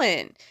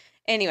doing?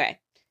 Anyway,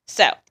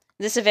 so,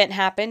 this event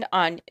happened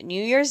on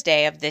New Year's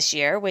Day of this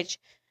year, which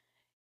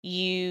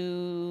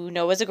you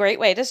know was a great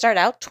way to start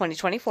out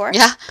 2024.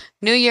 Yeah.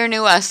 New year,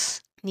 new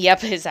us.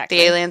 Yep, exactly.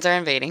 The aliens are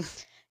invading.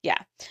 Yeah.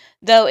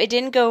 Though it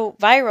didn't go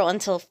viral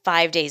until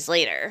 5 days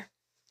later.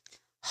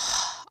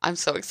 I'm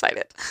so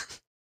excited.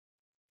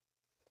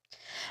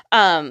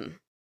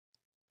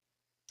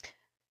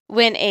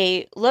 When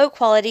a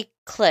low-quality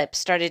clip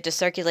started to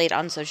circulate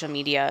on social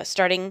media,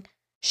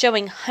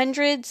 showing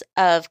hundreds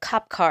of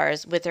cop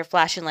cars with their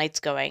flashing lights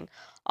going,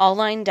 all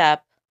lined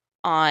up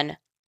on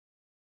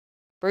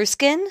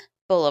Bruskin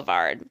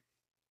Boulevard.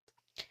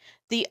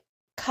 The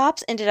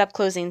cops ended up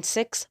closing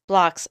 6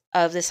 blocks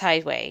of this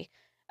highway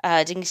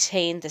to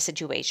contain the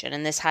situation,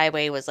 and this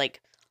highway was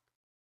like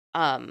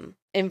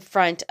in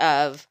front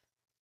of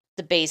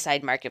the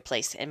Bayside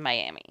Marketplace in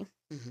Miami.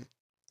 Mm-hmm.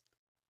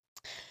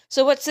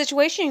 So what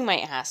situation, you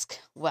might ask?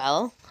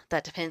 Well,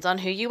 that depends on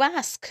who you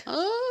ask.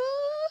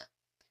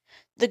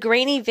 The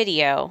grainy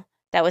video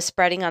that was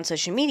spreading on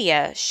social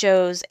media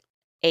shows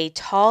a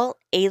tall,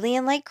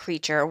 alien-like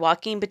creature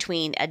walking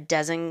between a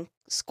dozen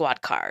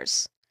squad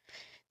cars.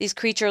 These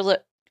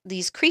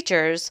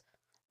creatures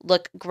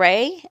look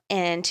gray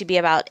and to be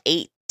about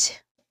 8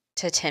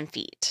 to 10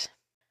 feet.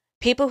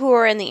 People who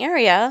were in the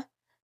area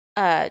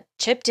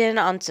chipped in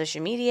on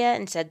social media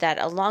and said that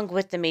along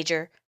with the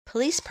major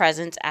police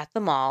presence at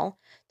the mall,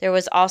 there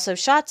was also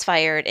shots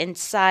fired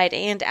inside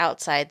and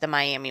outside the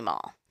Miami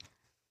Mall.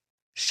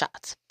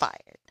 Shots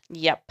fired.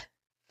 Yep.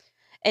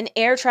 And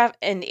air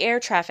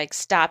traffic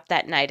stopped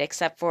that night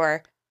except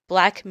for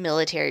black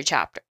military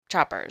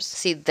choppers.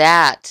 See,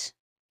 that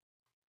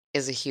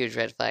is a huge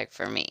red flag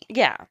for me.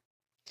 Yeah.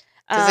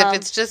 Because if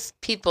it's just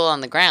people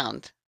on the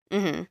ground,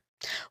 mm-hmm.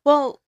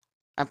 Well,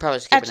 I'm probably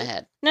skipping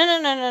ahead.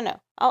 No.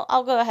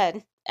 I'll go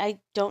ahead. I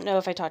don't know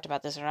if I talked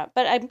about this or not,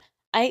 but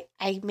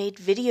I made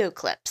video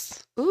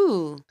clips.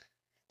 Ooh.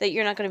 That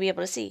you're not going to be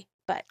able to see,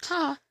 but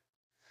huh.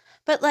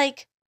 But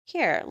like,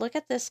 here, look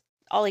at this.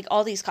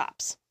 All these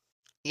cops.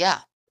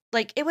 Yeah.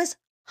 Like, it was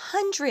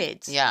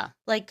hundreds. Yeah.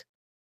 Like,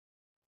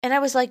 and I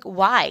was like,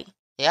 why?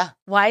 Yeah.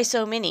 Why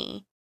so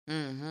many?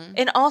 Mm-hmm.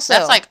 And also...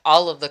 That's like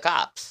all of the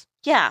cops.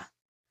 Yeah.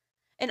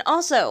 And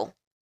also,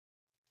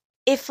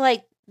 if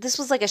like, this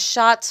was like a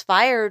shots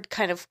fired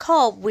kind of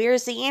call,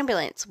 where's the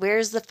ambulance?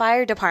 Where's the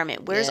fire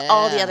department? Where's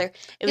all the other...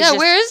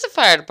 where is the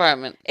fire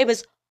department? It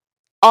was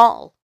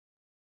all...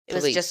 It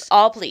police. was just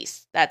all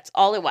police. That's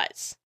all it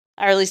was.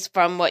 Or at least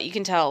from what you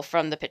can tell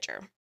from the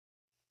picture.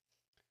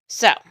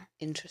 So...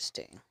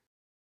 Interesting.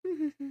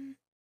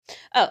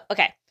 Oh,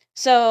 okay.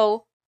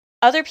 So,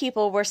 other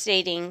people were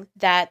stating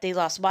that they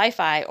lost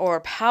Wi-Fi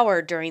or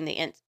power during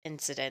the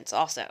incidents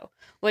also,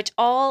 which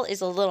all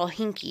is a little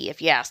hinky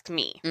if you ask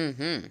me.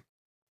 Mm-hmm.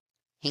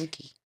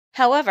 Hinky.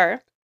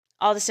 However,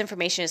 all this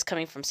information is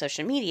coming from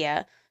social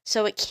media,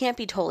 so it can't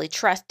be totally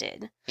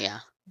trusted. Yeah.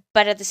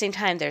 But at the same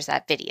time, there's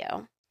that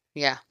video.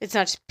 Yeah. It's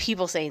not just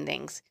people saying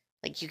things.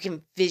 Like, you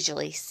can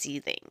visually see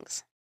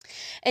things.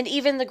 And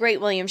even the great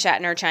William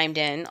Shatner chimed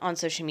in on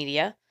social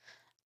media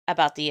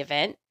about the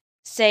event,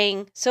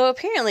 saying, so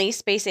apparently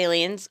space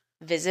aliens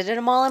visited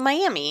a mall in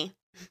Miami.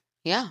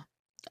 Yeah.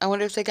 I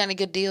wonder if they got any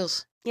good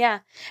deals. Yeah.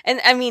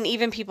 And I mean,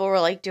 even people were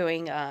like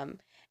doing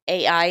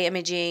AI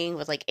imaging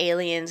with like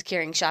aliens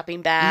carrying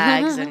shopping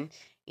bags and,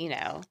 you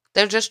know.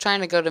 They're just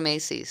trying to go to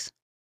Macy's.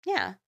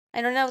 Yeah.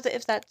 I don't know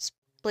if that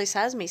place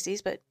has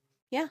Macy's, but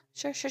yeah,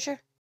 sure.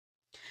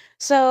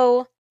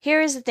 So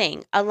here is the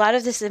thing. A lot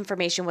of this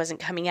information wasn't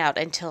coming out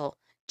until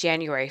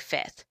January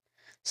 5th.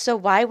 So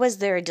why was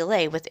there a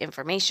delay with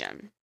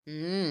information?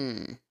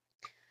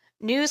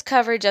 News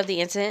coverage of the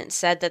incident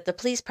said that the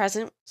police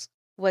presence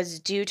was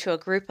due to a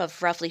group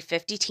of roughly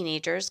 50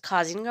 teenagers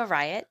causing a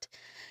riot.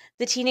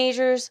 The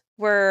teenagers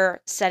were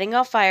setting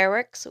off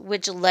fireworks,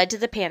 which led to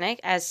the panic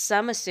as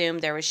some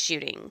assumed there was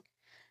shooting.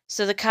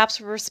 So the cops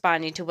were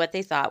responding to what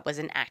they thought was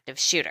an active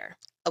shooter.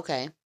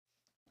 Okay.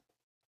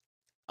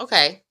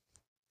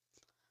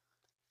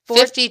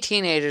 50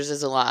 teenagers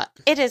is a lot.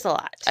 It is a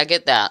lot. I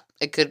get that.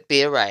 It could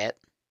be a riot.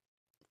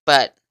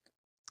 But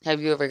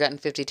have you ever gotten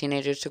 50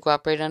 teenagers to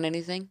cooperate on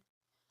anything?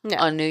 No.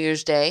 On New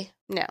Year's Day?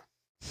 No.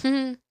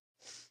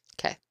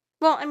 Okay.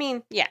 Well, I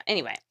mean, yeah,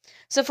 anyway.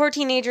 So 4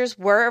 teenagers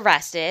were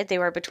arrested. They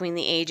were between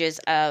the ages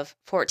of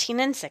 14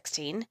 and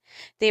 16.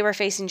 They were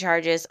facing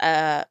charges,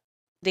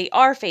 they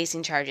are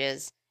facing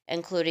charges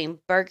including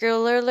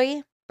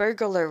burglary.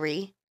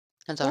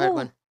 That's a hard Ooh,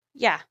 one.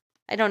 yeah,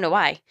 I don't know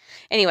why.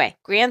 Anyway,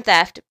 grand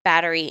theft,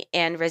 battery,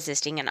 and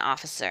resisting an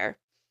officer.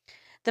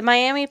 The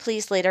Miami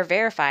police later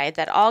verified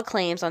that all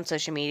claims on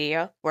social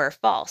media were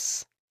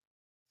false.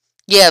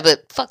 Yeah,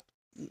 but fuck.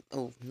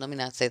 Oh, let me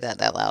not say that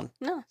loud.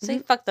 No, say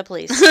fuck the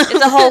police.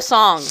 It's a whole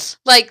song.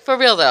 Like, for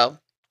real, though.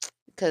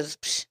 Because...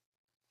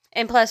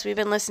 And plus, we've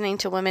been listening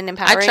to women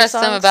empowering I trust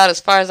songs, them about as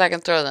far as I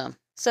can throw them.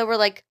 so we're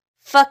like,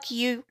 fuck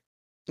you.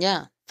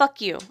 Yeah.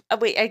 Fuck you. Oh,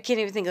 wait, I can't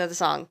even think of the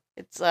song.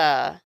 It's,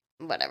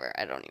 whatever.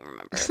 I don't even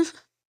remember.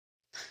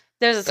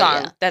 There's a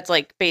song that's,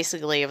 like,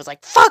 basically, it was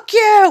like, fuck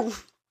you!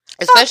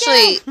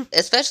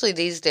 Especially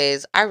these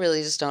days, I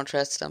really just don't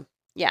trust them.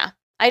 Yeah,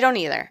 I don't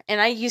either.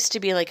 And I used to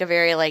be, like, a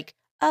very, like,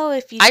 oh,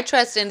 if you... I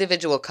trust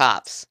individual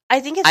cops. I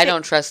think it's... I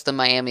don't trust the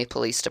Miami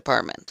Police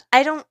Department.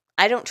 I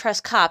don't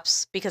trust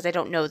cops because I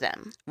don't know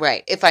them.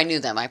 Right. If I knew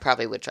them, I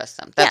probably would trust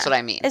them. That's what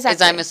I mean. Exactly.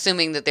 Because I'm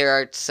assuming that there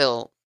are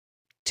still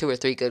 2 or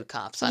 3 good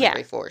cops on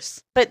every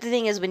force. But the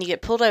thing is, when you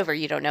get pulled over,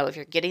 you don't know if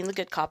you're getting the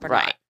good cop or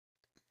not.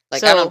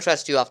 Like, I don't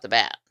trust you off the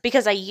bat.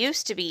 Because I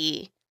used to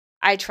be,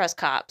 I trust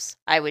cops.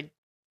 I would,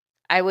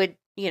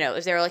 you know,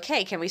 if they were like,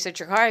 hey, can we search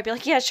your car? I'd be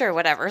like, yeah, sure,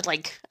 whatever.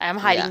 Like, I'm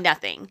hiding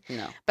nothing.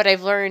 No. But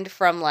I've learned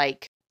from,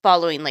 like,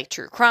 following, like,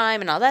 true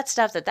crime and all that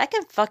stuff that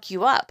can fuck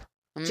you up.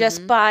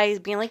 Just by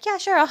being like, yeah,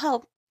 sure, I'll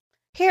help.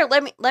 Here,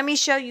 let me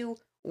show you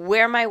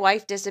where my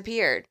wife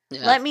disappeared.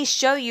 Yeah. Let me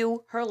show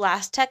you her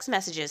last text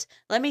messages.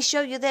 Let me show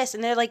you this.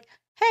 And they're like,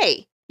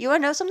 hey, you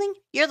want to know something?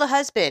 You're the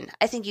husband.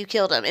 I think you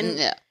killed him.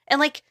 And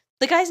like,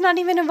 the guy's not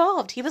even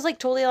involved. He was, like,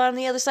 totally on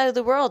the other side of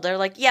the world. They're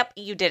like, yep,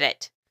 you did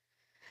it.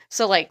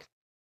 So, like,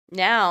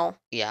 now.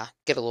 Yeah,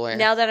 get a lawyer.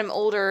 Now that I'm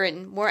older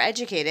and more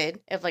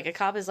educated, if, like, a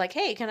cop is like,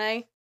 hey, can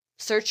I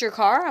search your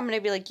car? I'm going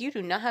to be like, you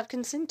do not have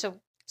consent to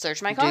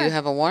search my car. Do you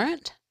have a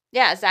warrant?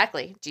 Yeah,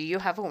 exactly. Do you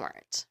have a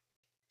warrant?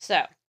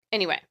 So,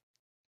 anyway,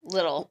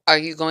 Are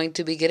you going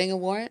to be getting a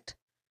warrant?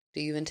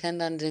 Do you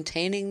intend on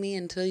detaining me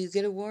until you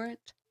get a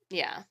warrant?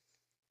 Yeah.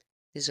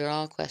 These are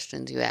all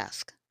questions you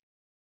ask.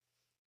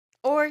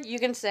 Or you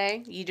can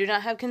say, you do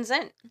not have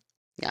consent.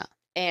 Yeah.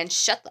 And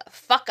shut the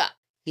fuck up.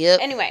 Yep.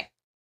 Anyway,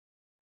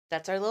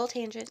 that's our little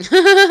tangent.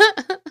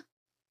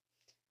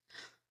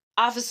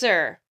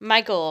 Officer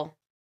Michael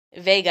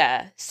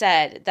Vega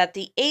said that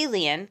the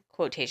alien,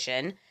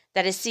 quotation,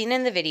 that is seen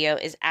in the video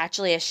is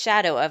actually a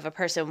shadow of a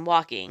person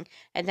walking,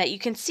 and that you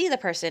can see the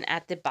person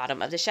at the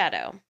bottom of the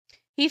shadow.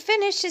 He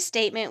finished his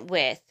statement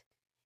with,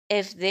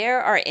 if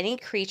there are any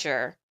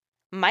creature,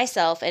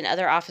 myself and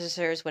other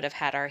officers would have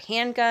had our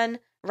handgun,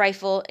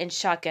 rifle, and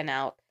shotgun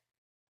out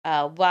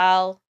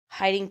while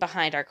hiding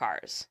behind our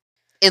cars.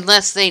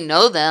 Unless they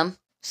know them.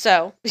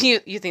 So, you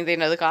think they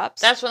know the cops?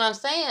 That's what I'm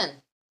saying.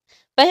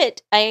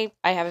 But I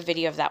have a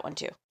video of that one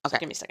too. Okay. So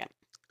give me a second.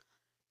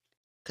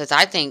 Because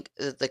I think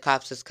the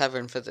cops is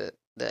covering for the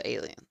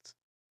aliens.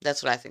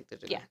 That's what I think they're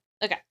doing. Yeah.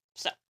 Okay.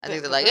 So. I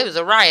think they're like, it was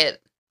a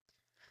riot.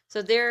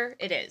 So there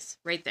it is,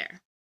 right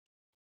there.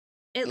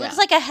 It looks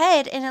like a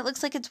head, and it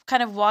looks like it's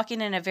kind of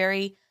walking in a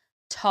very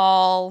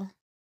tall...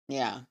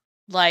 Yeah.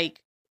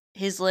 Like,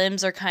 his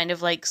limbs are kind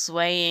of, like,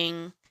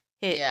 swaying.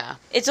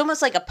 It's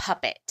almost like a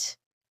puppet.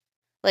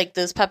 Like,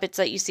 those puppets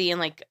that you see in,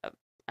 like,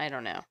 I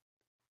don't know.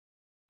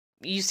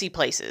 You see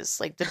places,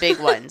 like, the big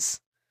ones.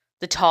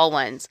 The tall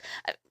ones.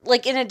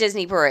 Like, in a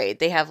Disney parade,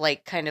 they have,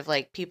 like, kind of,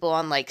 like, people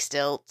on, like,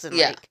 stilts. And,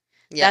 like,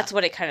 that's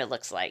what it kind of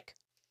looks like.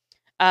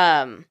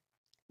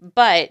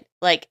 But,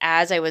 like,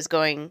 as I was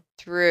going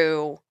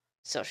through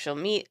social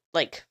media,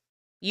 like,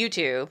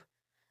 YouTube,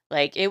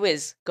 like, it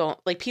was going,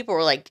 like, people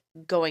were, like,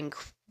 going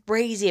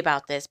crazy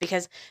about this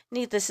because,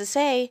 needless to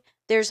say,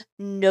 there's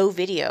no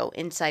video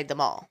inside the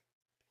mall.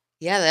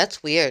 Yeah,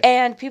 that's weird.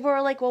 And people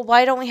were like, well,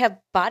 why don't we have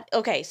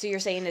okay, so you're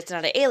saying it's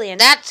not an alien.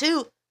 That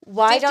too.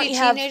 Why don't you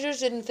have... teenagers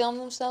didn't film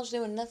themselves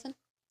doing nothing?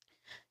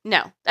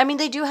 No. I mean,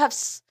 they do have,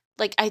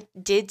 like, I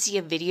did see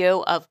a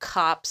video of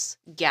cops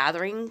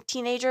gathering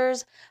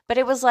teenagers, but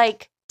it was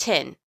like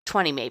 10,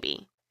 20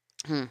 maybe.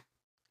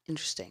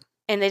 Interesting.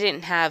 And they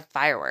didn't have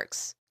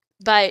fireworks.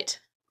 But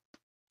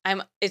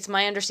it's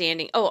my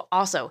understanding. Oh,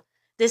 also,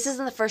 this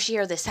isn't the first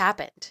year this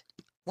happened.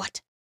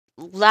 What?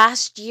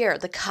 Last year,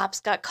 the cops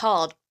got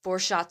called for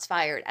shots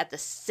fired at the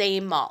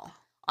same mall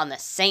on the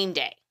same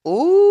day.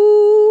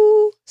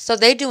 Ooh. So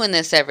they doing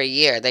this every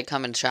year. They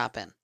come and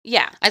shopping.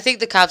 Yeah. I think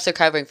the cops are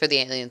covering for the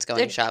aliens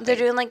going shopping. They're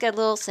doing like a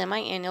little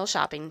semi-annual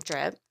shopping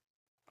trip.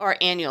 Or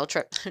annual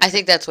trip. I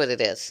think that's what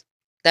it is.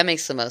 That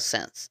makes the most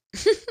sense.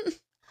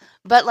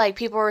 But like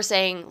people were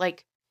saying,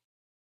 like,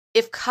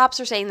 if cops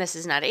are saying this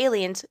is not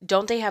aliens,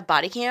 don't they have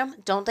body cam?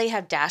 Don't they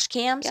have dash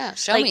cams? Yeah,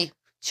 show me.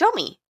 Show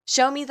me.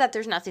 Show me that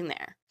there's nothing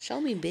there.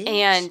 Show me, bitch.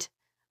 And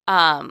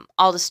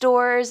all the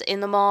stores in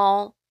the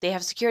mall, they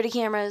have security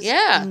cameras.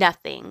 Yeah.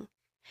 Nothing.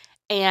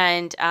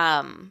 And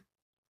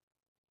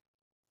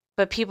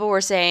but people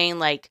were saying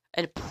like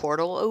a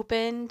portal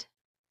opened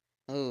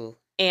Ooh.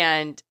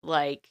 And,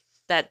 like,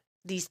 that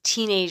these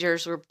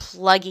teenagers were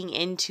plugging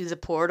into the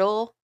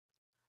portal.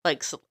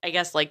 Like, so I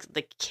guess, like,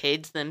 the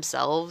kids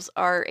themselves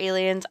are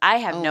aliens. I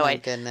have no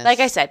idea. Goodness. Like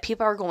I said,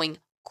 people are going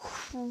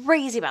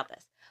crazy about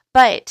this.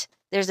 But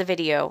there's a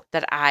video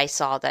that I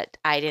saw that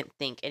I didn't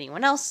think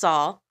anyone else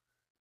saw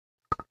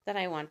that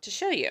I want to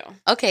show you.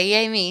 Okay,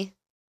 yay me.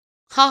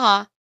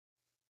 Haha.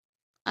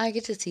 I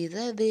get to see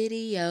the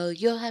video.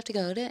 You'll have to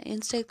go to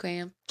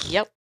Instagram.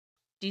 Yep.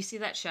 Do you see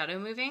that shadow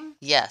moving?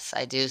 Yes,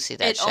 I do see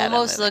that shadow It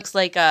almost moving. looks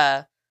like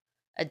a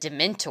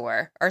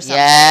Dementor or something.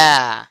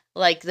 Yeah.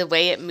 Like the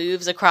way it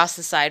moves across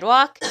the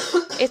sidewalk.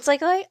 It's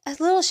like a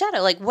little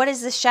shadow. Like, what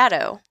is this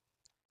shadow?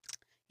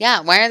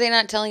 Yeah, why are they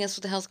not telling us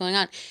what the hell's going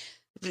on?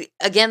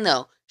 Again,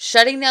 though,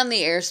 shutting down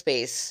the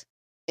airspace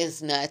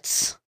is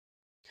nuts.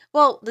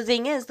 Well, the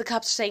thing is, the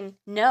cops are saying,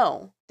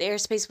 no, the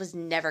airspace was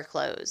never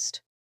closed.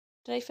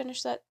 Did I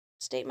finish that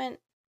statement?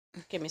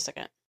 Give me a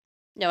second.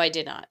 No, I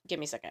did not. Give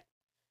me a second.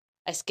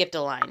 I skipped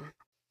a line.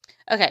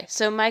 Okay,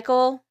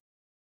 so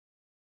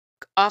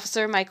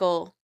Officer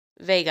Michael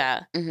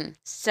Vega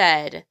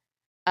said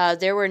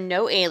there were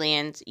no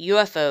aliens,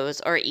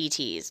 UFOs, or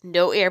ETs.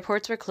 No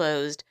airports were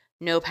closed.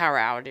 No power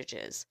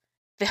outages.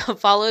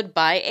 Followed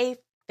by a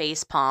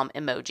facepalm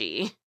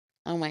emoji.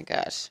 Oh my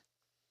gosh.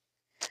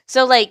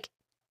 So, like,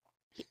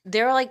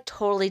 they're, like,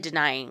 totally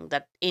denying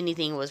that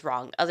anything was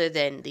wrong other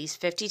than these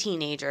 50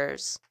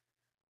 teenagers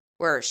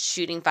were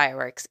shooting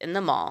fireworks in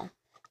the mall.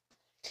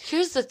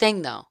 Here's the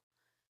thing, though.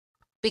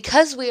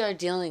 Because we are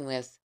dealing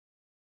with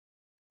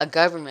a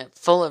government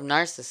full of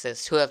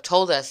narcissists who have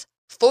told us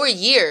for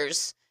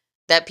years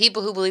that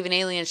people who believe in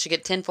aliens should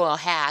get tinfoil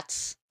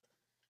hats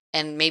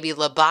and maybe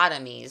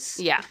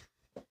lobotomies. Yeah.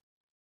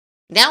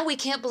 Now we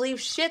can't believe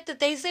shit that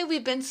they say.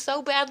 We've been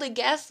so badly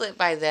gaslit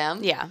by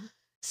them. Yeah.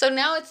 So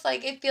now it's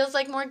like, it feels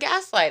like more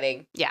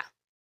gaslighting. Yeah.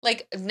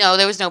 Like, no,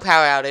 there was no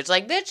power outage.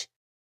 Like, bitch,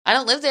 I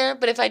don't live there,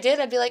 but if I did,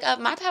 I'd be like,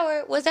 my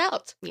power was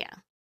out. Yeah.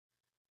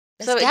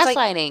 That's so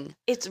gaslighting. Like,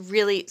 it's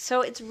really,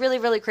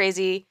 really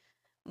crazy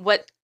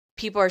what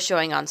people are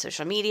showing on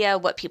social media,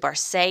 what people are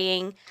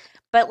saying.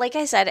 But like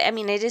I said, I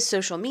mean, it is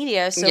social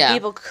media, so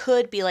people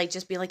could be like,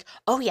 just be like,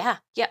 oh yeah,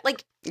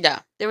 like,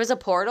 there was a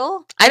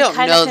portal. I don't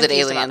know that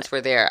aliens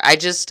were there.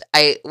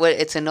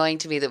 It's annoying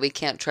to me that we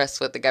can't trust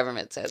what the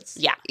government says.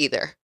 Yeah.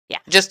 Either. Yeah.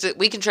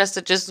 We can trust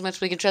it just as much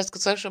as we can trust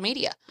social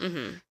media.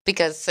 Mm-hmm.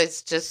 Because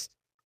it's just,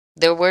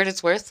 their word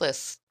is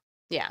worthless.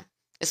 Yeah.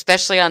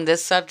 Especially on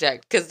this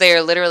subject, because they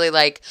are literally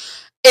like,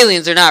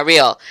 aliens are not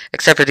real,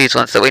 except for these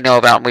ones that we know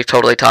about and we've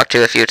totally talked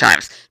to a few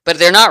times. But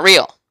they're not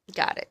real.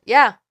 Got it.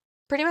 Yeah.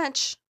 Pretty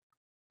much.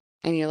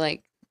 And you're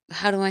like,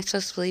 how am I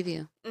supposed to believe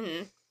you?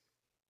 Mm-hmm.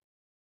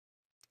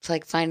 It's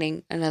like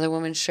finding another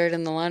woman's shirt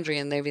in the laundry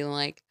and they'd be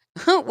like,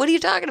 what are you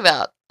talking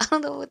about? I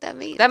don't know what that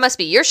means. That must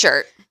be your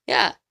shirt.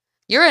 Yeah.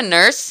 You're a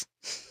nurse.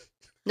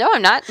 No,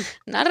 I'm not.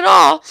 Not at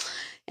all.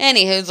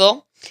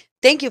 Anyhoozle,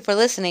 thank you for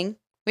listening.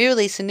 We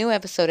release a new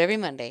episode every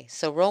Monday,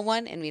 so roll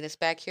one and meet us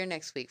back here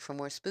next week for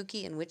more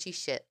spooky and witchy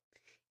shit.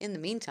 In the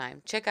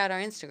meantime, check out our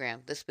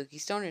Instagram, the Spooky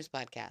Stoners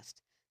Podcast.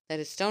 That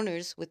is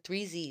Stoners with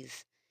 3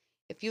 Z's.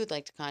 If you would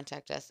like to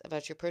contact us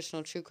about your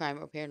personal true crime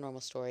or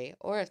paranormal story,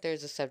 or if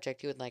there's a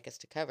subject you would like us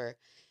to cover,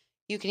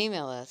 you can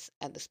email us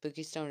at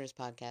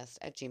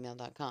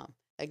thespookystonerspodcast@gmail.com.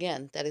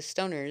 Again, that is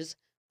Stoners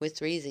with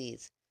 3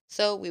 Z's.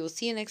 So we will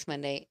see you next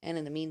Monday, and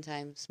in the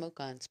meantime,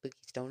 smoke on, Spooky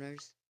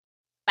Stoners.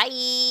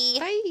 Bye.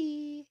 Bye.